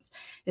substance.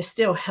 It's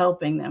still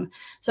helping them.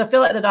 So I feel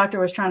like the doctor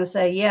was trying to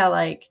say, yeah,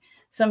 like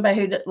somebody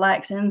who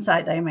lacks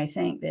insight, they may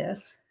think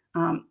this.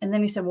 And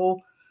then he said,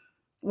 well,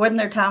 wasn't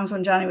there times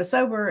when Johnny was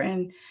sober?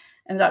 And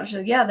the doctor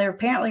said, yeah, there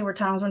apparently were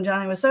times when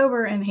Johnny was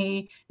sober and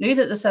he knew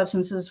that the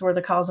substances were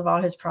the cause of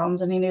all his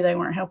problems and he knew they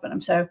weren't helping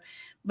him. So,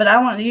 but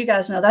I want you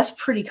guys to know that's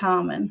pretty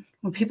common.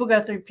 When people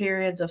go through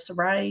periods of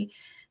sobriety,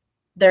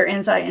 their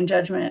insight and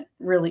judgment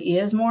really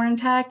is more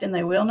intact, and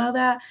they will know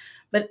that.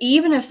 But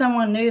even if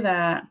someone knew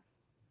that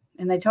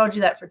and they told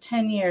you that for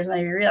 10 years and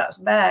they relapse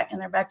back and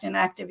they're back to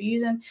inactive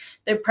using,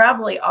 they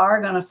probably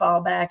are going to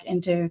fall back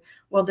into,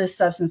 well, this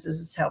substance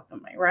is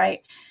helping me,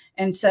 right?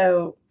 And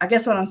so I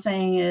guess what I'm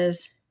saying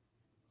is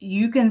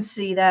you can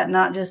see that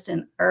not just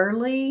in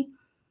early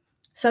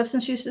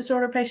substance use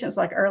disorder patients,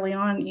 like early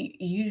on,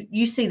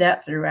 you see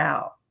that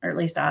throughout, or at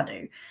least I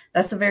do.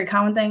 That's a very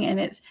common thing, and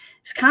it's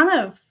kind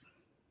of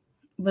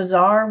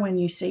bizarre when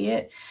you see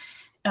it.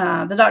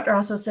 The doctor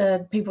also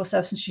said people with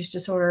substance use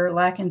disorder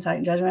lack insight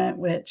and judgment,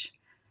 which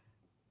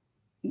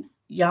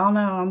y'all know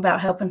I'm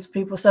about helping some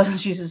people with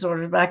substance use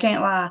disorders, but I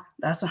can't lie,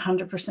 that's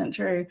 100%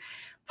 true.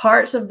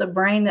 Parts of the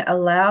brain that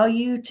allow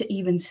you to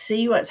even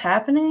see what's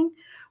happening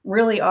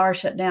really are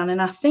shut down.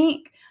 And I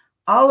think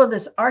all of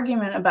this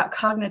argument about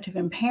cognitive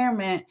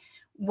impairment,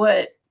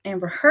 what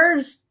Amber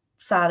Heard's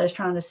side is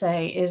trying to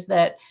say is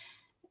that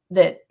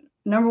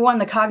number one,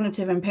 the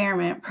cognitive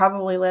impairment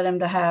probably led him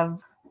to have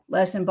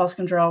less impulse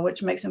control,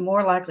 which makes him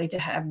more likely to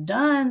have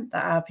done the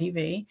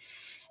IPV.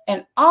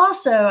 And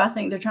also, I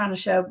think they're trying to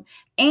show,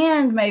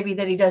 and maybe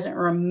that he doesn't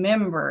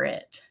remember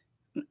it.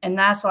 And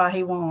that's why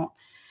he won't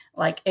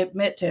like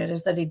admit to it,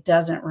 is that he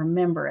doesn't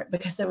remember it,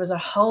 because there was a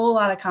whole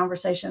lot of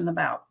conversation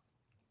about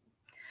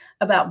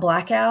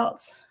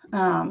blackouts.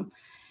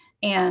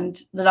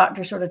 And the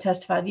doctor sort of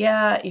testified,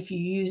 yeah, if you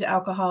use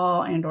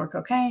alcohol and or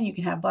cocaine, you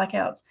can have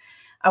blackouts.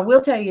 I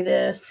will tell you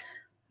this.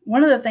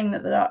 One of the things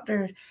that the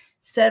doctor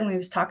said when he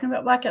was talking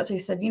about blackouts, he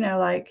said,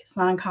 like it's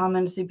not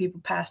uncommon to see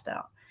people passed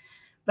out.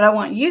 But I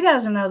want you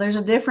guys to know there's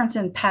a difference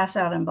in pass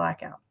out and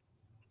blackout.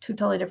 Two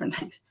totally different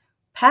things.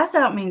 Pass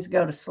out means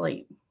go to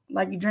sleep.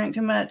 Like you drank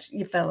too much,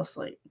 you fell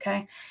asleep,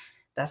 okay?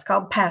 That's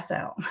called pass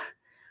out.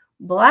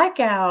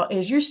 Blackout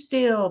is you're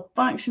still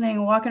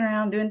functioning, walking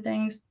around, doing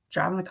things,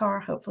 driving the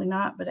car, hopefully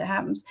not, but it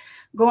happens.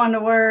 Going to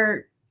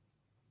work,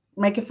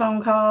 making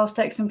phone calls,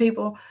 texting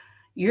people.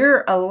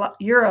 I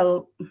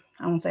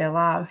won't say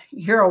alive,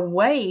 you're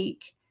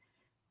awake,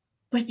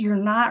 but you're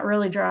not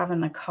really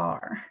driving the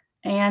car.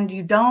 And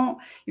you're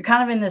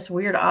kind of in this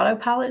weird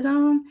autopilot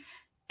zone,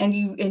 and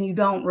you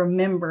don't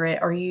remember it,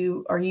 or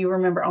you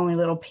remember only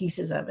little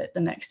pieces of it the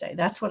next day.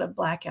 That's what a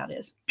blackout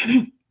is.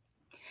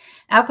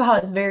 Alcohol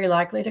is very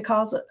likely to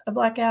cause a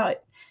blackout.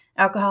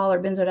 Alcohol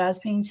or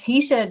benzodiazepines.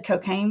 He said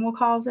cocaine will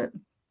cause it.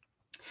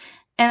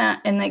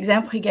 And the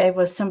example he gave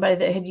was somebody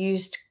that had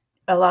used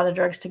a lot of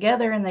drugs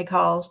together, and they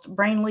caused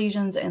brain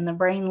lesions, and the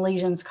brain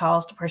lesions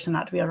caused a person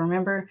not to be able to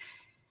remember,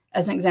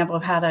 as an example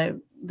of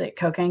that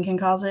cocaine can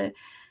cause it.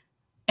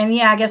 And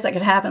yeah, I guess that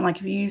could happen. Like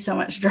if you use so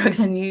much drugs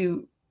and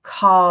you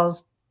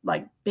cause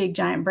like big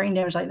giant brain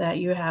damage like that,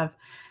 you have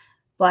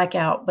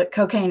blackout. But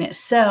cocaine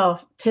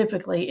itself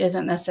typically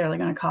isn't necessarily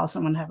going to cause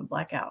someone to have a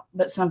blackout.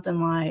 But something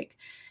like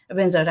a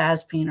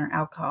benzodiazepine or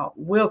alcohol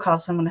will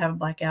cause someone to have a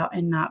blackout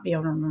and not be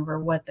able to remember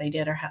what they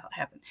did or how it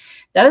happened.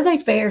 That is a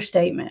fair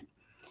statement.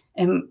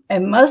 And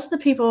most of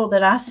the people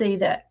that I see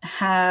that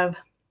have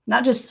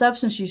not just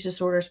substance use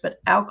disorders,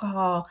 but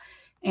alcohol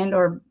and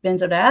or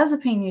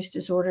benzodiazepine use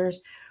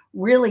disorders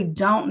really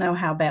don't know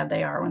how bad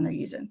they are when they're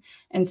using.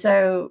 And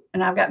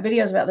I've got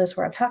videos about this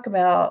where I talk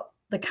about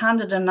the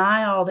kind of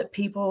denial that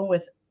people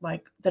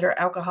that are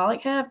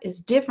alcoholic have is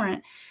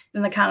different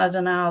than the kind of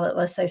denial that,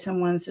 let's say,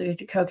 someone's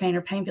addicted to cocaine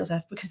or pain pills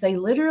have, because they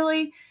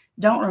literally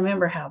don't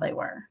remember how they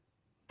were.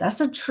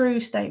 That's a true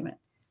statement.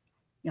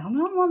 Y'all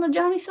know I'm on the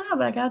Johnny side,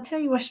 but I got to tell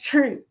you what's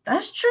true.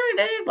 That's true,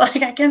 dude.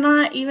 Like, I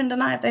cannot even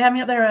deny. If they had me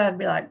up there, I'd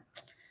be like,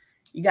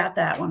 you got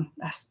that one.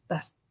 That's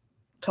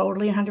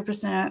totally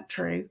 100%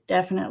 true.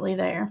 Definitely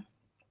there.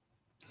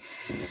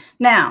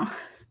 Now,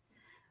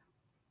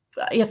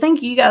 I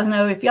think you guys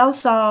know, if y'all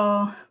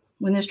saw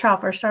when this trial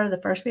first started,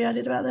 the first video I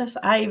did about this,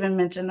 I even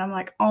mentioned, I'm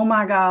like, oh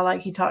my God,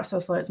 like he talks so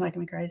slow, it's making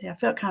me crazy. I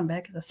felt kind of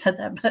bad because I said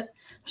that, but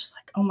I'm just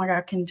like, oh my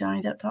God, can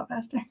Johnny Depp talk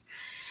faster?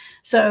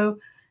 So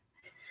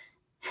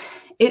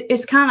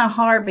it's kind of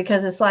hard,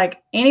 because it's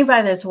like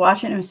anybody that's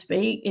watching him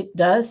speak, it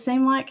does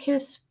seem like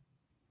his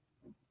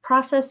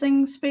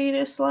processing speed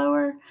is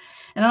slower.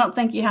 And I don't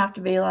think you have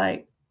to be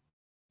like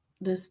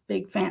this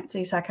big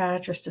fancy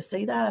psychiatrist to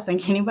see that. I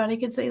think anybody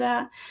could see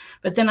that.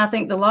 But then I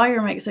think the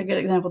lawyer makes a good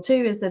example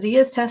too, is that he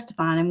is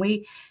testifying, and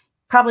we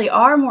probably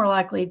are more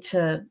likely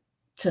to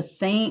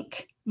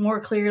think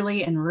more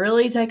clearly and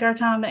really take our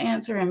time to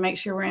answer and make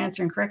sure we're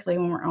answering correctly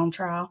when we're on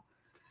trial.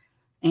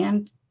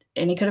 And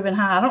he could have been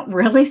high. I don't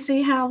really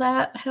see how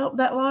that helped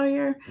that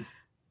lawyer.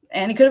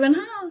 And he could have been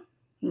high.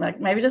 Like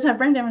maybe it doesn't have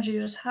brain damage,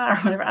 you're just high or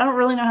whatever. I don't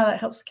really know how that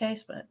helps the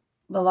case, but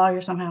the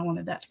lawyer somehow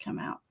wanted that to come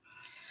out.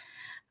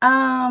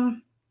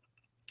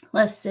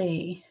 Let's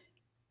see.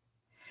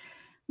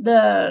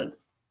 The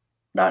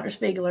Dr.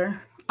 Spiegler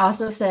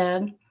also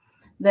said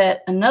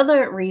that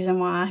another reason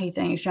why he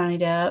thinks Johnny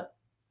Depp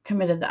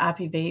committed the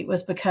IPV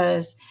was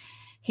because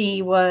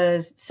he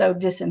was so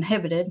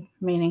disinhibited,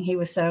 meaning he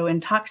was so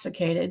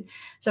intoxicated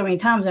so many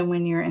times. And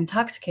when you're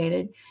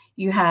intoxicated,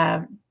 you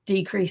have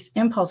decreased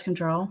impulse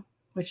control,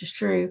 which is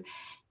true.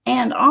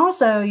 And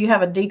also you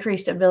have a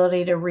decreased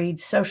ability to read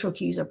social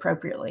cues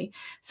appropriately.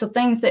 So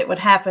things that would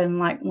happen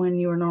like when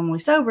you were normally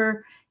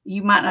sober,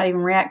 you might not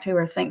even react to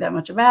or think that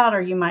much about,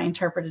 or you might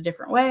interpret a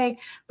different way.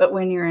 But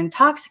when you're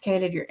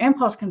intoxicated, your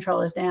impulse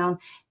control is down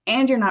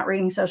and you're not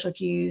reading social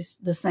cues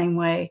the same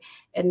way.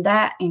 And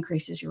that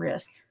increases your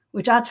risk,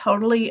 which I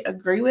totally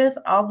agree with.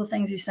 All the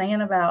things he's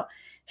saying about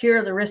here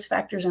are the risk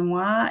factors and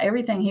why.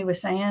 Everything he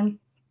was saying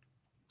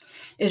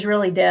is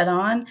really dead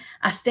on.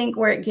 I think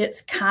where it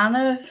gets kind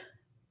of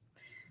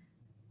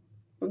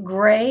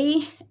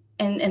gray,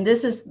 and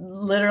this is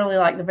literally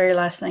like the very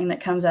last thing that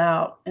comes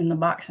out in the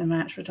boxing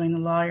match between the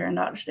lawyer and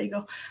Dr.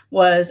 Spiegel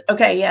was,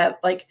 okay, yeah,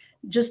 like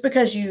just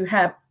because you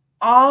have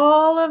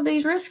all of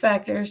these risk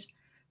factors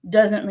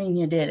doesn't mean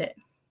you did it,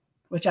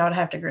 which I would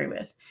have to agree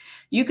with.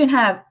 You can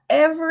have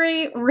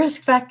every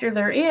risk factor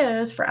there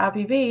is for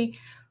IPV,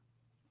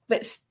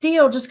 but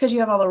still just because you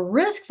have all the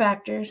risk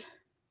factors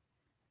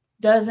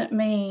doesn't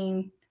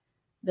mean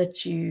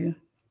that you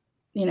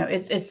know,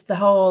 it's the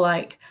whole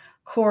like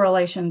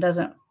correlation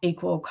doesn't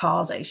equal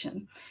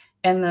causation.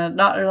 And the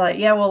doctor like,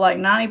 yeah, well, like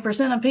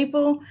 90% of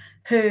people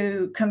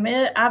who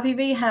commit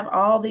IPV have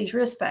all these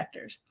risk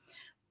factors.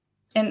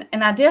 And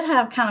I did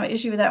have kind of an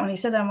issue with that when he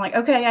said that. I'm like,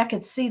 okay, I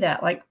could see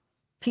that. Like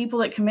people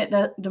that commit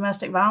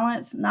domestic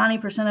violence,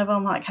 90% of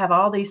them like have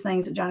all these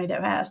things that Johnny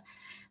Depp has.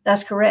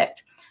 That's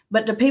correct.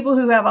 But the people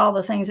who have all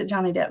the things that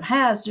Johnny Depp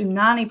has, do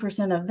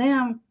 90% of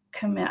them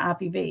commit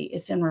IPV?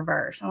 It's in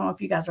reverse. I don't know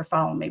if you guys are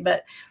following me,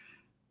 but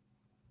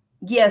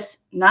yes,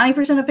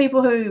 90% of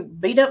people who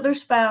beat up their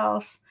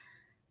spouse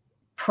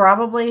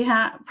probably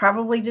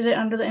did it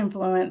under the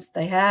influence.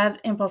 They had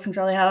impulse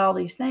control. They had all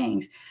these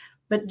things.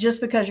 But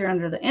just because you're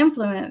under the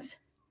influence,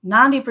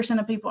 90%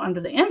 of people under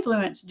the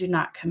influence do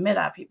not commit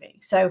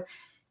IPV. So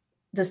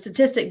the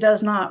statistic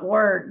does not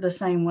work the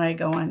same way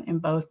going in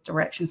both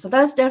directions. So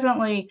that's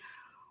definitely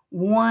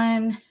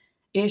one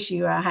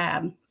issue I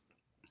have.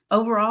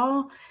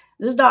 Overall,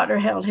 this doctor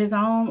held his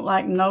own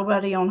like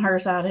nobody on her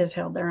side has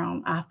held their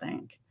own, I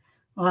think.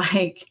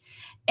 Like,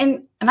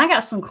 and I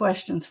got some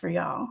questions for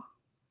y'all.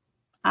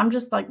 I'm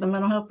just like the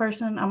mental health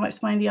person. I'm going to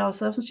explain to y'all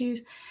substance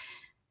use.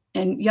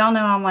 And y'all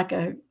know I'm like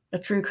a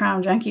true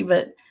crime junkie,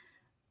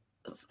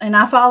 and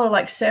I follow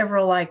like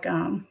several like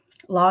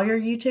lawyer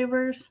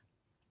YouTubers.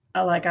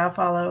 I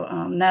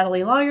follow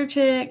Natalie Lawyer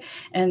Chick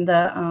and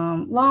the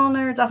Law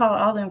Nerds. I follow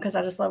all of them because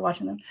I just love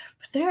watching them.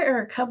 But there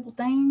are a couple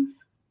things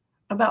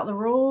about the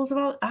rules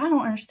I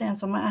don't understand.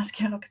 So I'm going to ask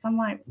y'all because I'm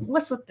like,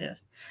 what's with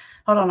this?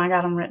 Hold on, I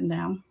got them written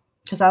down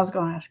because I was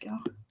going to ask y'all.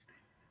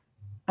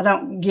 I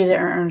don't get it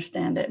or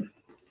understand it.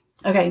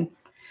 Okay,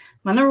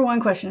 my number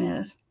one question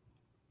is,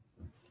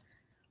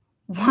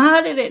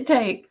 why did it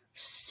take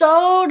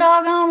so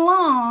doggone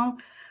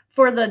long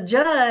for the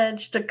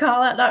judge to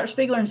call out Dr.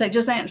 Spiegel and say,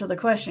 just answer the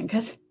question?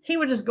 Because he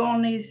would just go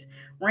on these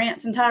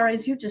rants and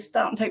tirades. He would just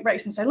stop and take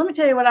breaks and say, let me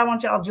tell you what I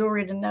want y'all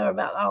jewelry to know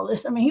about all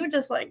this. I mean, he would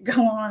just like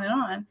go on and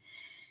on.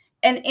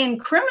 And in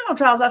criminal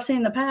trials I've seen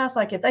in the past,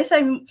 like if they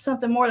say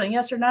something more than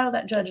yes or no,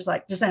 that judge is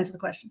like, just answer the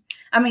question.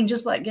 I mean,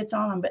 just like gets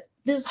on them. But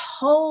this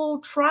whole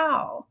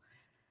trial,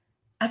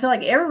 I feel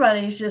like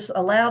everybody's just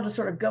allowed to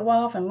sort of go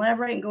off and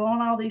elaborate and go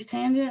on all these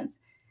tangents.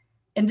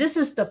 And this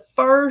is the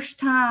first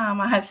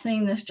time I have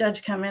seen this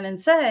judge come in and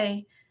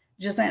say,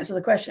 just answer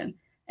the question.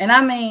 And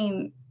I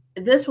mean,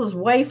 this was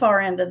way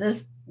far into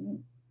this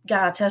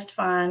guy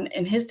testifying,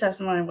 and his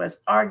testimony was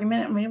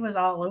argument. I mean, it was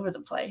all over the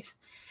place.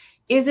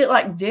 Is it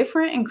like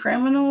different in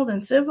criminal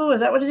than civil?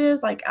 Is that what it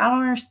is? Like, I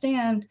don't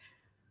understand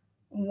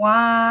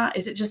why.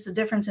 Is it just the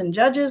difference in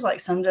judges? Like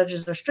some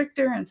judges are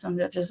stricter and some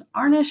judges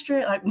aren't as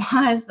strict. Like,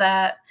 why is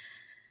that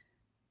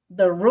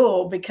the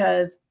rule?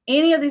 Because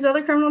any of these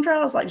other criminal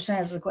trials, like just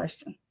answer the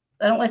question.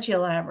 They don't let you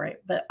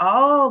elaborate. But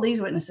all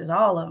these witnesses,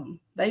 all of them,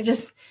 they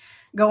just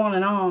go on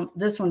and on.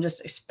 This one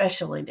just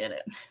especially did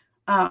it.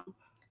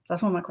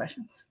 That's one of my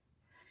questions.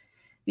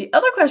 The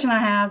other question I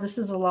have, this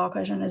is a law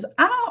question, is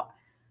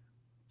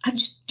I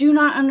just do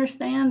not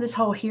understand this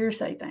whole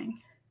hearsay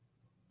thing.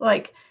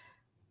 Like,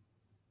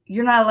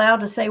 you're not allowed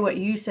to say what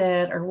you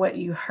said or what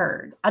you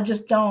heard. I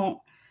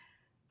don't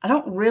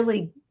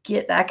really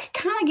get that. I could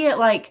kind of get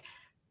like,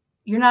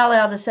 you're not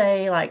allowed to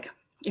say like,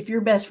 if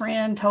your best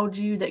friend told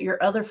you that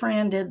your other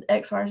friend did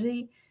X, Y,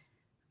 Z,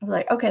 I'm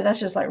like, okay, that's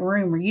just like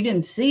rumor. You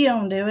didn't see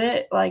them do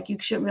it. Like, you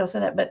shouldn't be able to say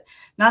that, but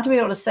not to be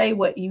able to say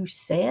what you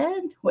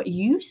said.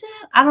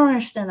 I don't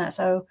understand that.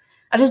 So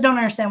I just don't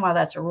understand why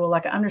that's a rule.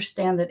 Like, I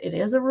understand that it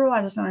is a rule.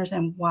 I just don't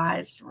understand why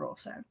it's a rule.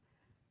 So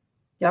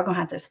y'all gonna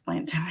have to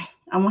explain it to me.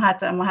 I'm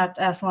gonna have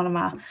to ask one of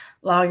my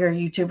lawyer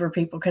YouTuber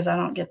people because I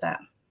don't get that.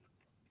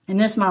 And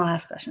this is my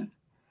last question.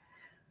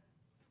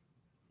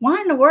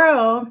 Why in the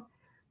world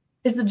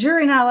is the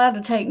jury not allowed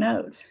to take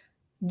notes?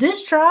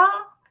 This trial,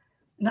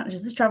 not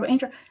just this trial, but any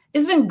trial,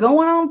 it's been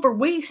going on for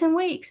weeks and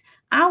weeks.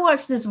 I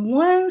watched this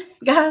one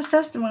guy's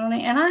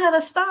testimony and I had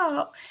to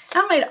stop.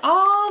 I made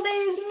all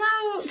these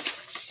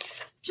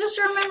notes just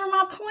to remember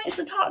my points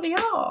to talk to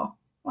y'all.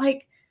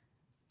 Like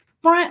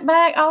front,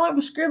 back, all of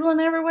them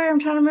scribbling everywhere. I'm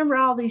trying to remember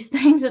all these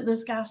things that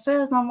this guy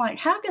says. And I'm like,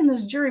 how can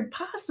this jury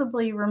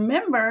possibly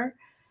remember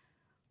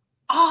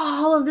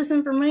all of this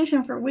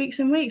information for weeks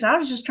and weeks? I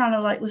was just trying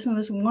to like listen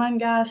to this one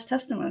guy's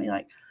testimony.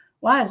 Like,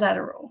 why is that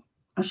a rule?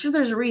 I'm sure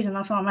there's a reason.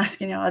 That's why I'm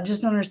asking y'all. I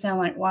just don't understand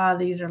like why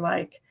these are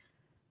like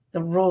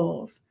the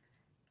rules.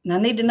 And I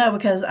need to know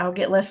because I'll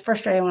get less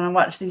frustrated when I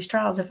watch these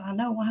trials if I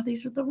know why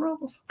these are the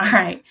rules. All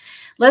right,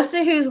 let's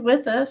see who's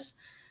with us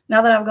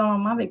now that I've gone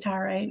on my big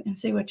tirade and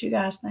see what you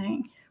guys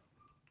think.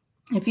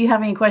 If you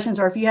have any questions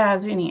or if you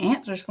have any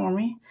answers for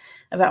me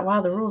about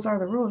why the rules are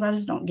the rules, I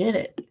just don't get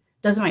it.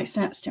 Doesn't make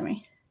sense to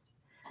me.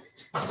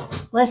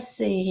 Let's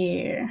see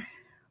here.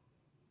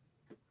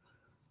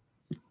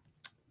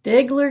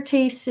 Diggler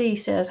TC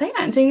says, hey, I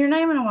haven't seen your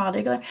name in a while,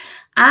 Diggler.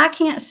 I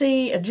can't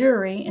see a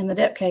jury in the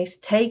Depp case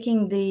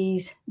taking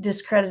these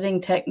discrediting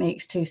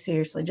techniques too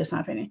seriously, just my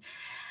opinion.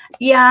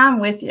 Yeah,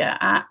 I'm with you.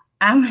 I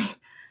mean,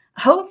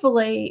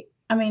 hopefully,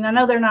 I mean, I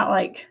know they're not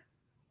like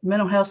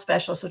mental health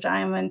specialists, which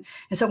I am. And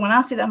so when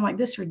I see that, I'm like,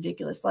 this is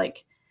ridiculous.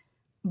 Like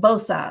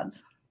both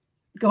sides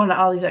going to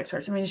all these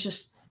experts. I mean, it's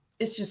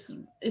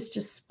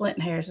just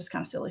splitting hairs. It's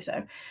kind of silly.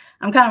 So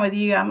I'm kind of with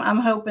you. I'm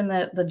hoping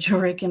that the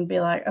jury can be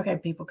like, okay,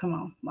 people, come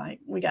on. Like,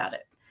 we got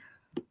it.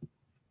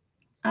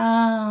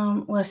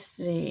 Let's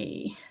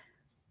see.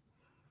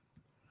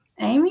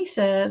 Amy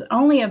says,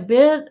 only a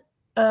bit,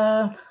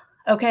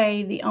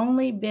 okay, the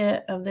only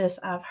bit of this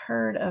I've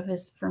heard of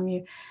is from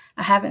you.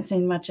 I haven't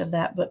seen much of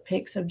that, but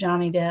pics of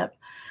Johnny Depp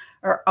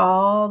are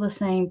all the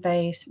same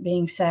face,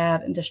 being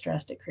sad and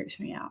distressed. It creeps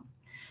me out.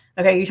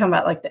 Okay, you're talking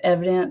about like the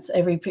evidence.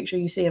 Every picture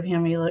you see of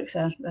him, he looks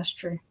sad. That's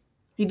true.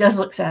 He does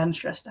look sad and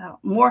stressed out.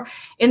 More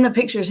in the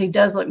pictures, he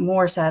does look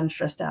more sad and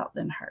stressed out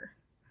than her.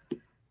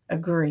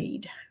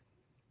 Agreed.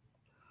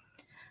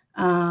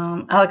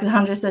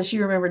 Alexandra says she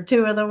remembered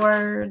 2 of the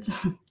words.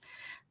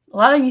 A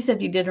lot of you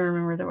said you did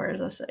remember the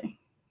words, let's see.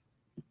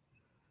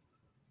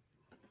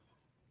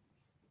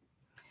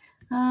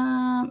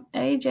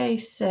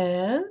 AJ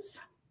says,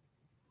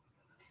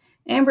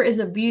 Amber is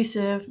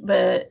abusive,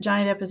 but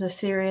Johnny Depp is a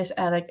serious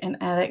addict, and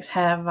addicts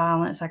have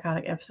violent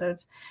psychotic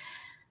episodes.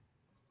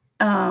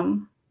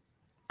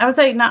 I would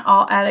say not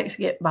all addicts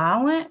get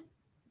violent,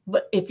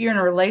 but if you're in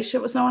a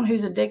relationship with someone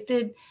who's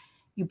addicted,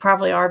 you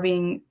probably are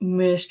being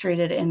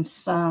mistreated in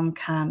some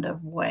kind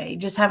of way.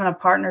 Just having a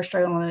partner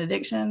struggling with an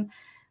addiction,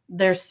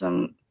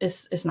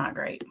 it's not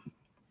great.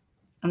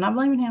 I'm not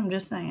blaming him, I'm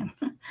just saying.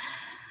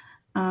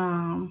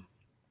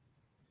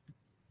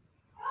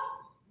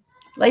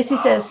 Lacey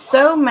says,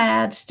 so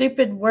mad,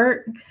 stupid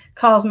work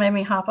calls made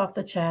me hop off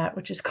the chat,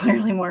 which is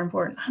clearly more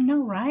important. I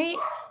know, right?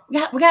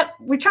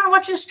 We're trying to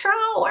watch this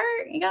trial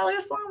work. You gotta leave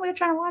us alone. We're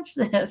trying to watch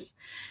this.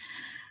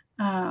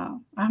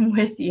 I'm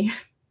with you.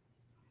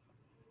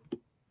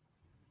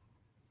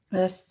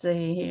 Let's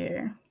see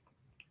here.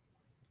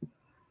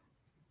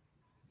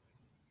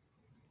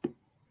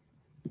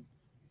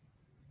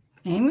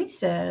 Amy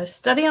says,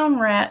 study on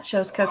rats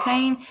shows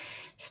cocaine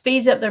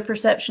speeds up their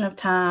perception of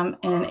time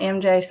and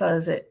MJ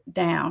slows it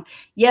down.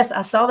 Yes,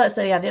 I saw that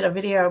study. I did a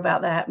video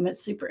about that, and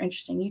it's super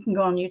interesting. You can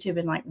go on YouTube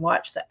and like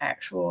watch the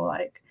actual,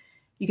 like,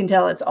 you can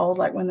tell it's old,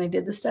 like when they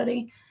did the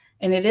study.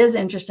 And it is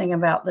interesting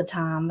about the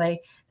time.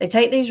 They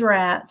take these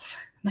rats,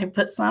 they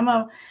put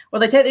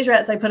they take these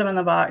rats, they put them in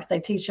the box. They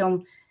teach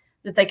them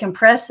that they can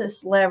press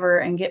this lever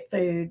and get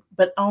food,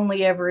 but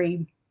only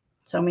every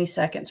so many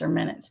seconds or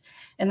minutes.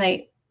 And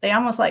they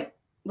almost like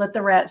let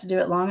the rats do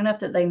it long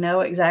enough that they know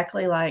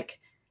exactly, like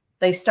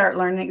they start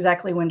learning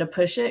exactly when to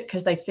push it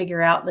because they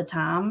figure out the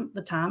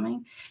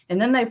timing. And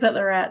then they put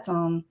the rats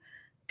on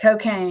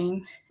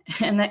cocaine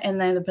and then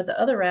they put the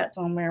other rats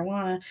on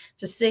marijuana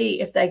to see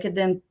if they could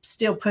then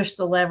still push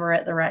the lever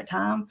at the right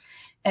time.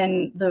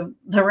 And the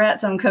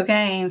rats on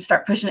cocaine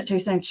start pushing it too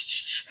soon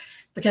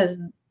because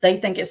they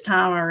think it's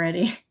time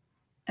already,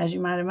 as you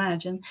might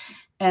imagine.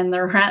 And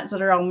the rats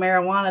that are on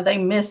marijuana, they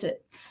miss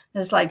it.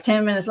 It's like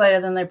 10 minutes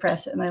later, then they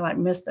press it and they like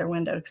miss their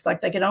window. It's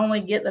like they could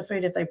only get the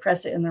food if they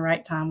press it in the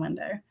right time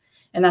window.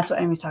 And that's what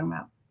Amy's talking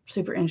about.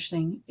 Super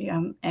interesting.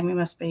 Amy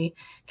must be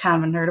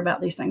kind of a nerd about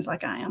these things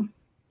like I am.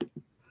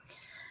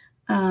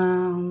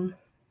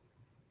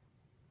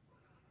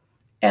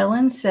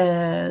 Ellen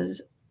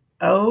says,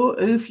 oh,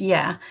 oof,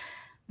 yeah.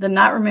 The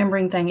not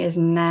remembering thing is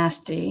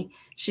nasty.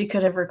 She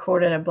could have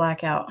recorded a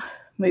blackout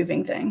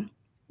moving thing.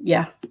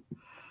 Yeah.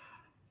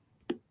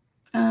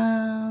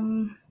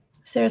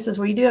 Sarah says,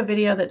 will you do a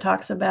video that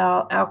talks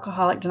about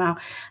alcoholic denial?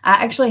 I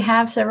actually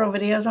have several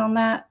videos on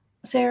that,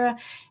 Sarah.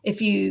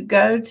 If you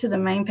go to the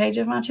main page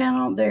of my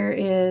channel,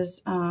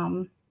 there's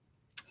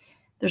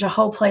There's a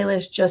whole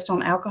playlist just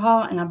on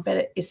alcohol, and I bet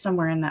it is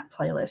somewhere in that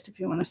playlist if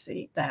you want to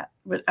see that.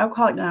 But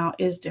Alcoholic Denial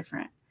is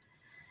different.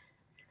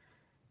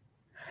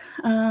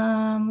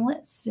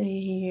 Let's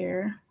see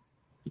here.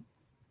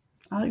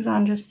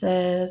 Alexandra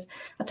says,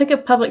 I took a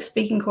public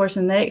speaking course,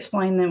 and they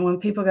explained that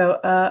when people go,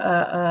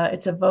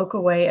 it's a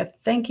vocal way of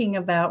thinking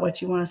about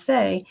what you want to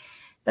say.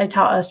 They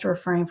taught us to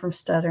refrain from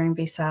stuttering,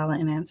 be silent,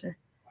 and answer.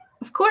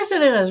 Of course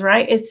it is,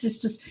 right? It's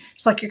just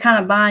it's like you're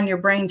kind of buying your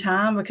brain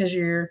time because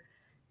you're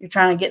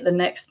trying to get the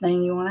next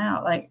thing you want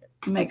out. Like,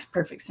 it makes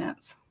perfect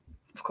sense.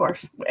 Of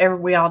course,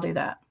 we all do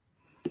that.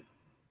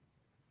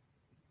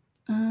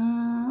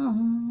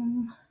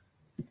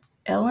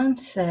 Ellen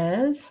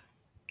says,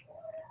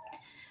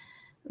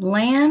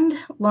 Land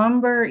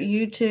Lumber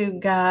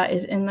YouTube guy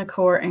is in the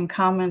court and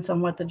comments on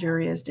what the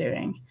jury is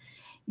doing.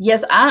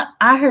 Yes,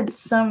 I heard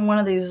one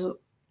of these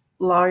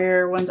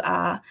lawyer ones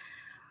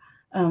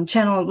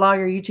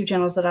lawyer YouTube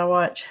channels that I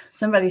watch.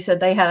 Somebody said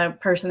they had a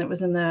person that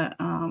was in the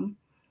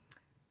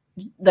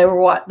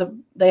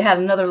they had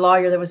another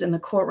lawyer that was in the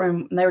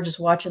courtroom, and they were just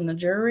watching the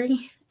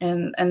jury,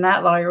 and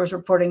that lawyer was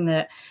reporting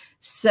that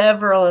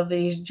several of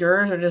these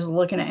jurors are just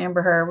looking at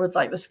Amber Heard with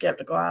like the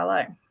skeptical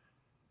eye,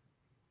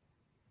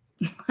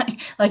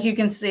 like you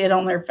can see it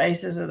on their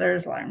faces that they're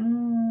just like,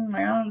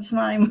 I'm just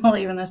not even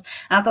believing this.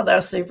 And I thought that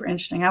was super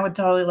interesting. I would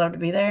totally love to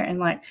be there and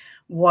like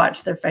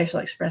watch their facial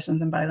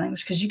expressions and body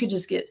language, because you could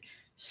just get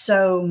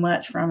so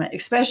much from it,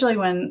 especially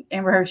when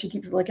Amber Heard, she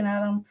keeps looking at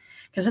them.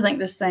 Because I think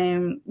the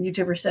same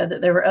YouTuber said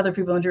that there were other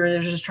people in the jury that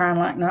were just trying to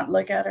like not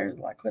look at her,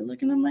 like quit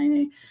looking at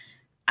me.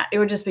 It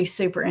would just be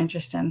super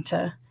interesting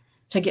to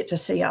get to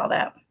see all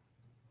that.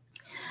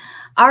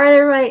 All right,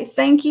 everybody,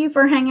 thank you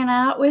for hanging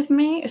out with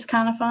me. It's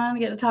kind of fun to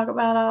get to talk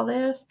about all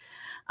this.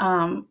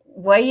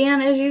 Weigh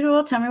in as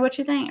usual. Tell me what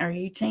you think. Are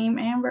you Team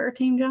Amber or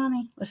Team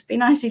Johnny? Let's be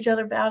nice to each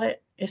other about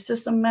it. It's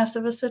just a mess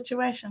of a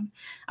situation.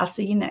 I'll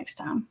see you next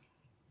time.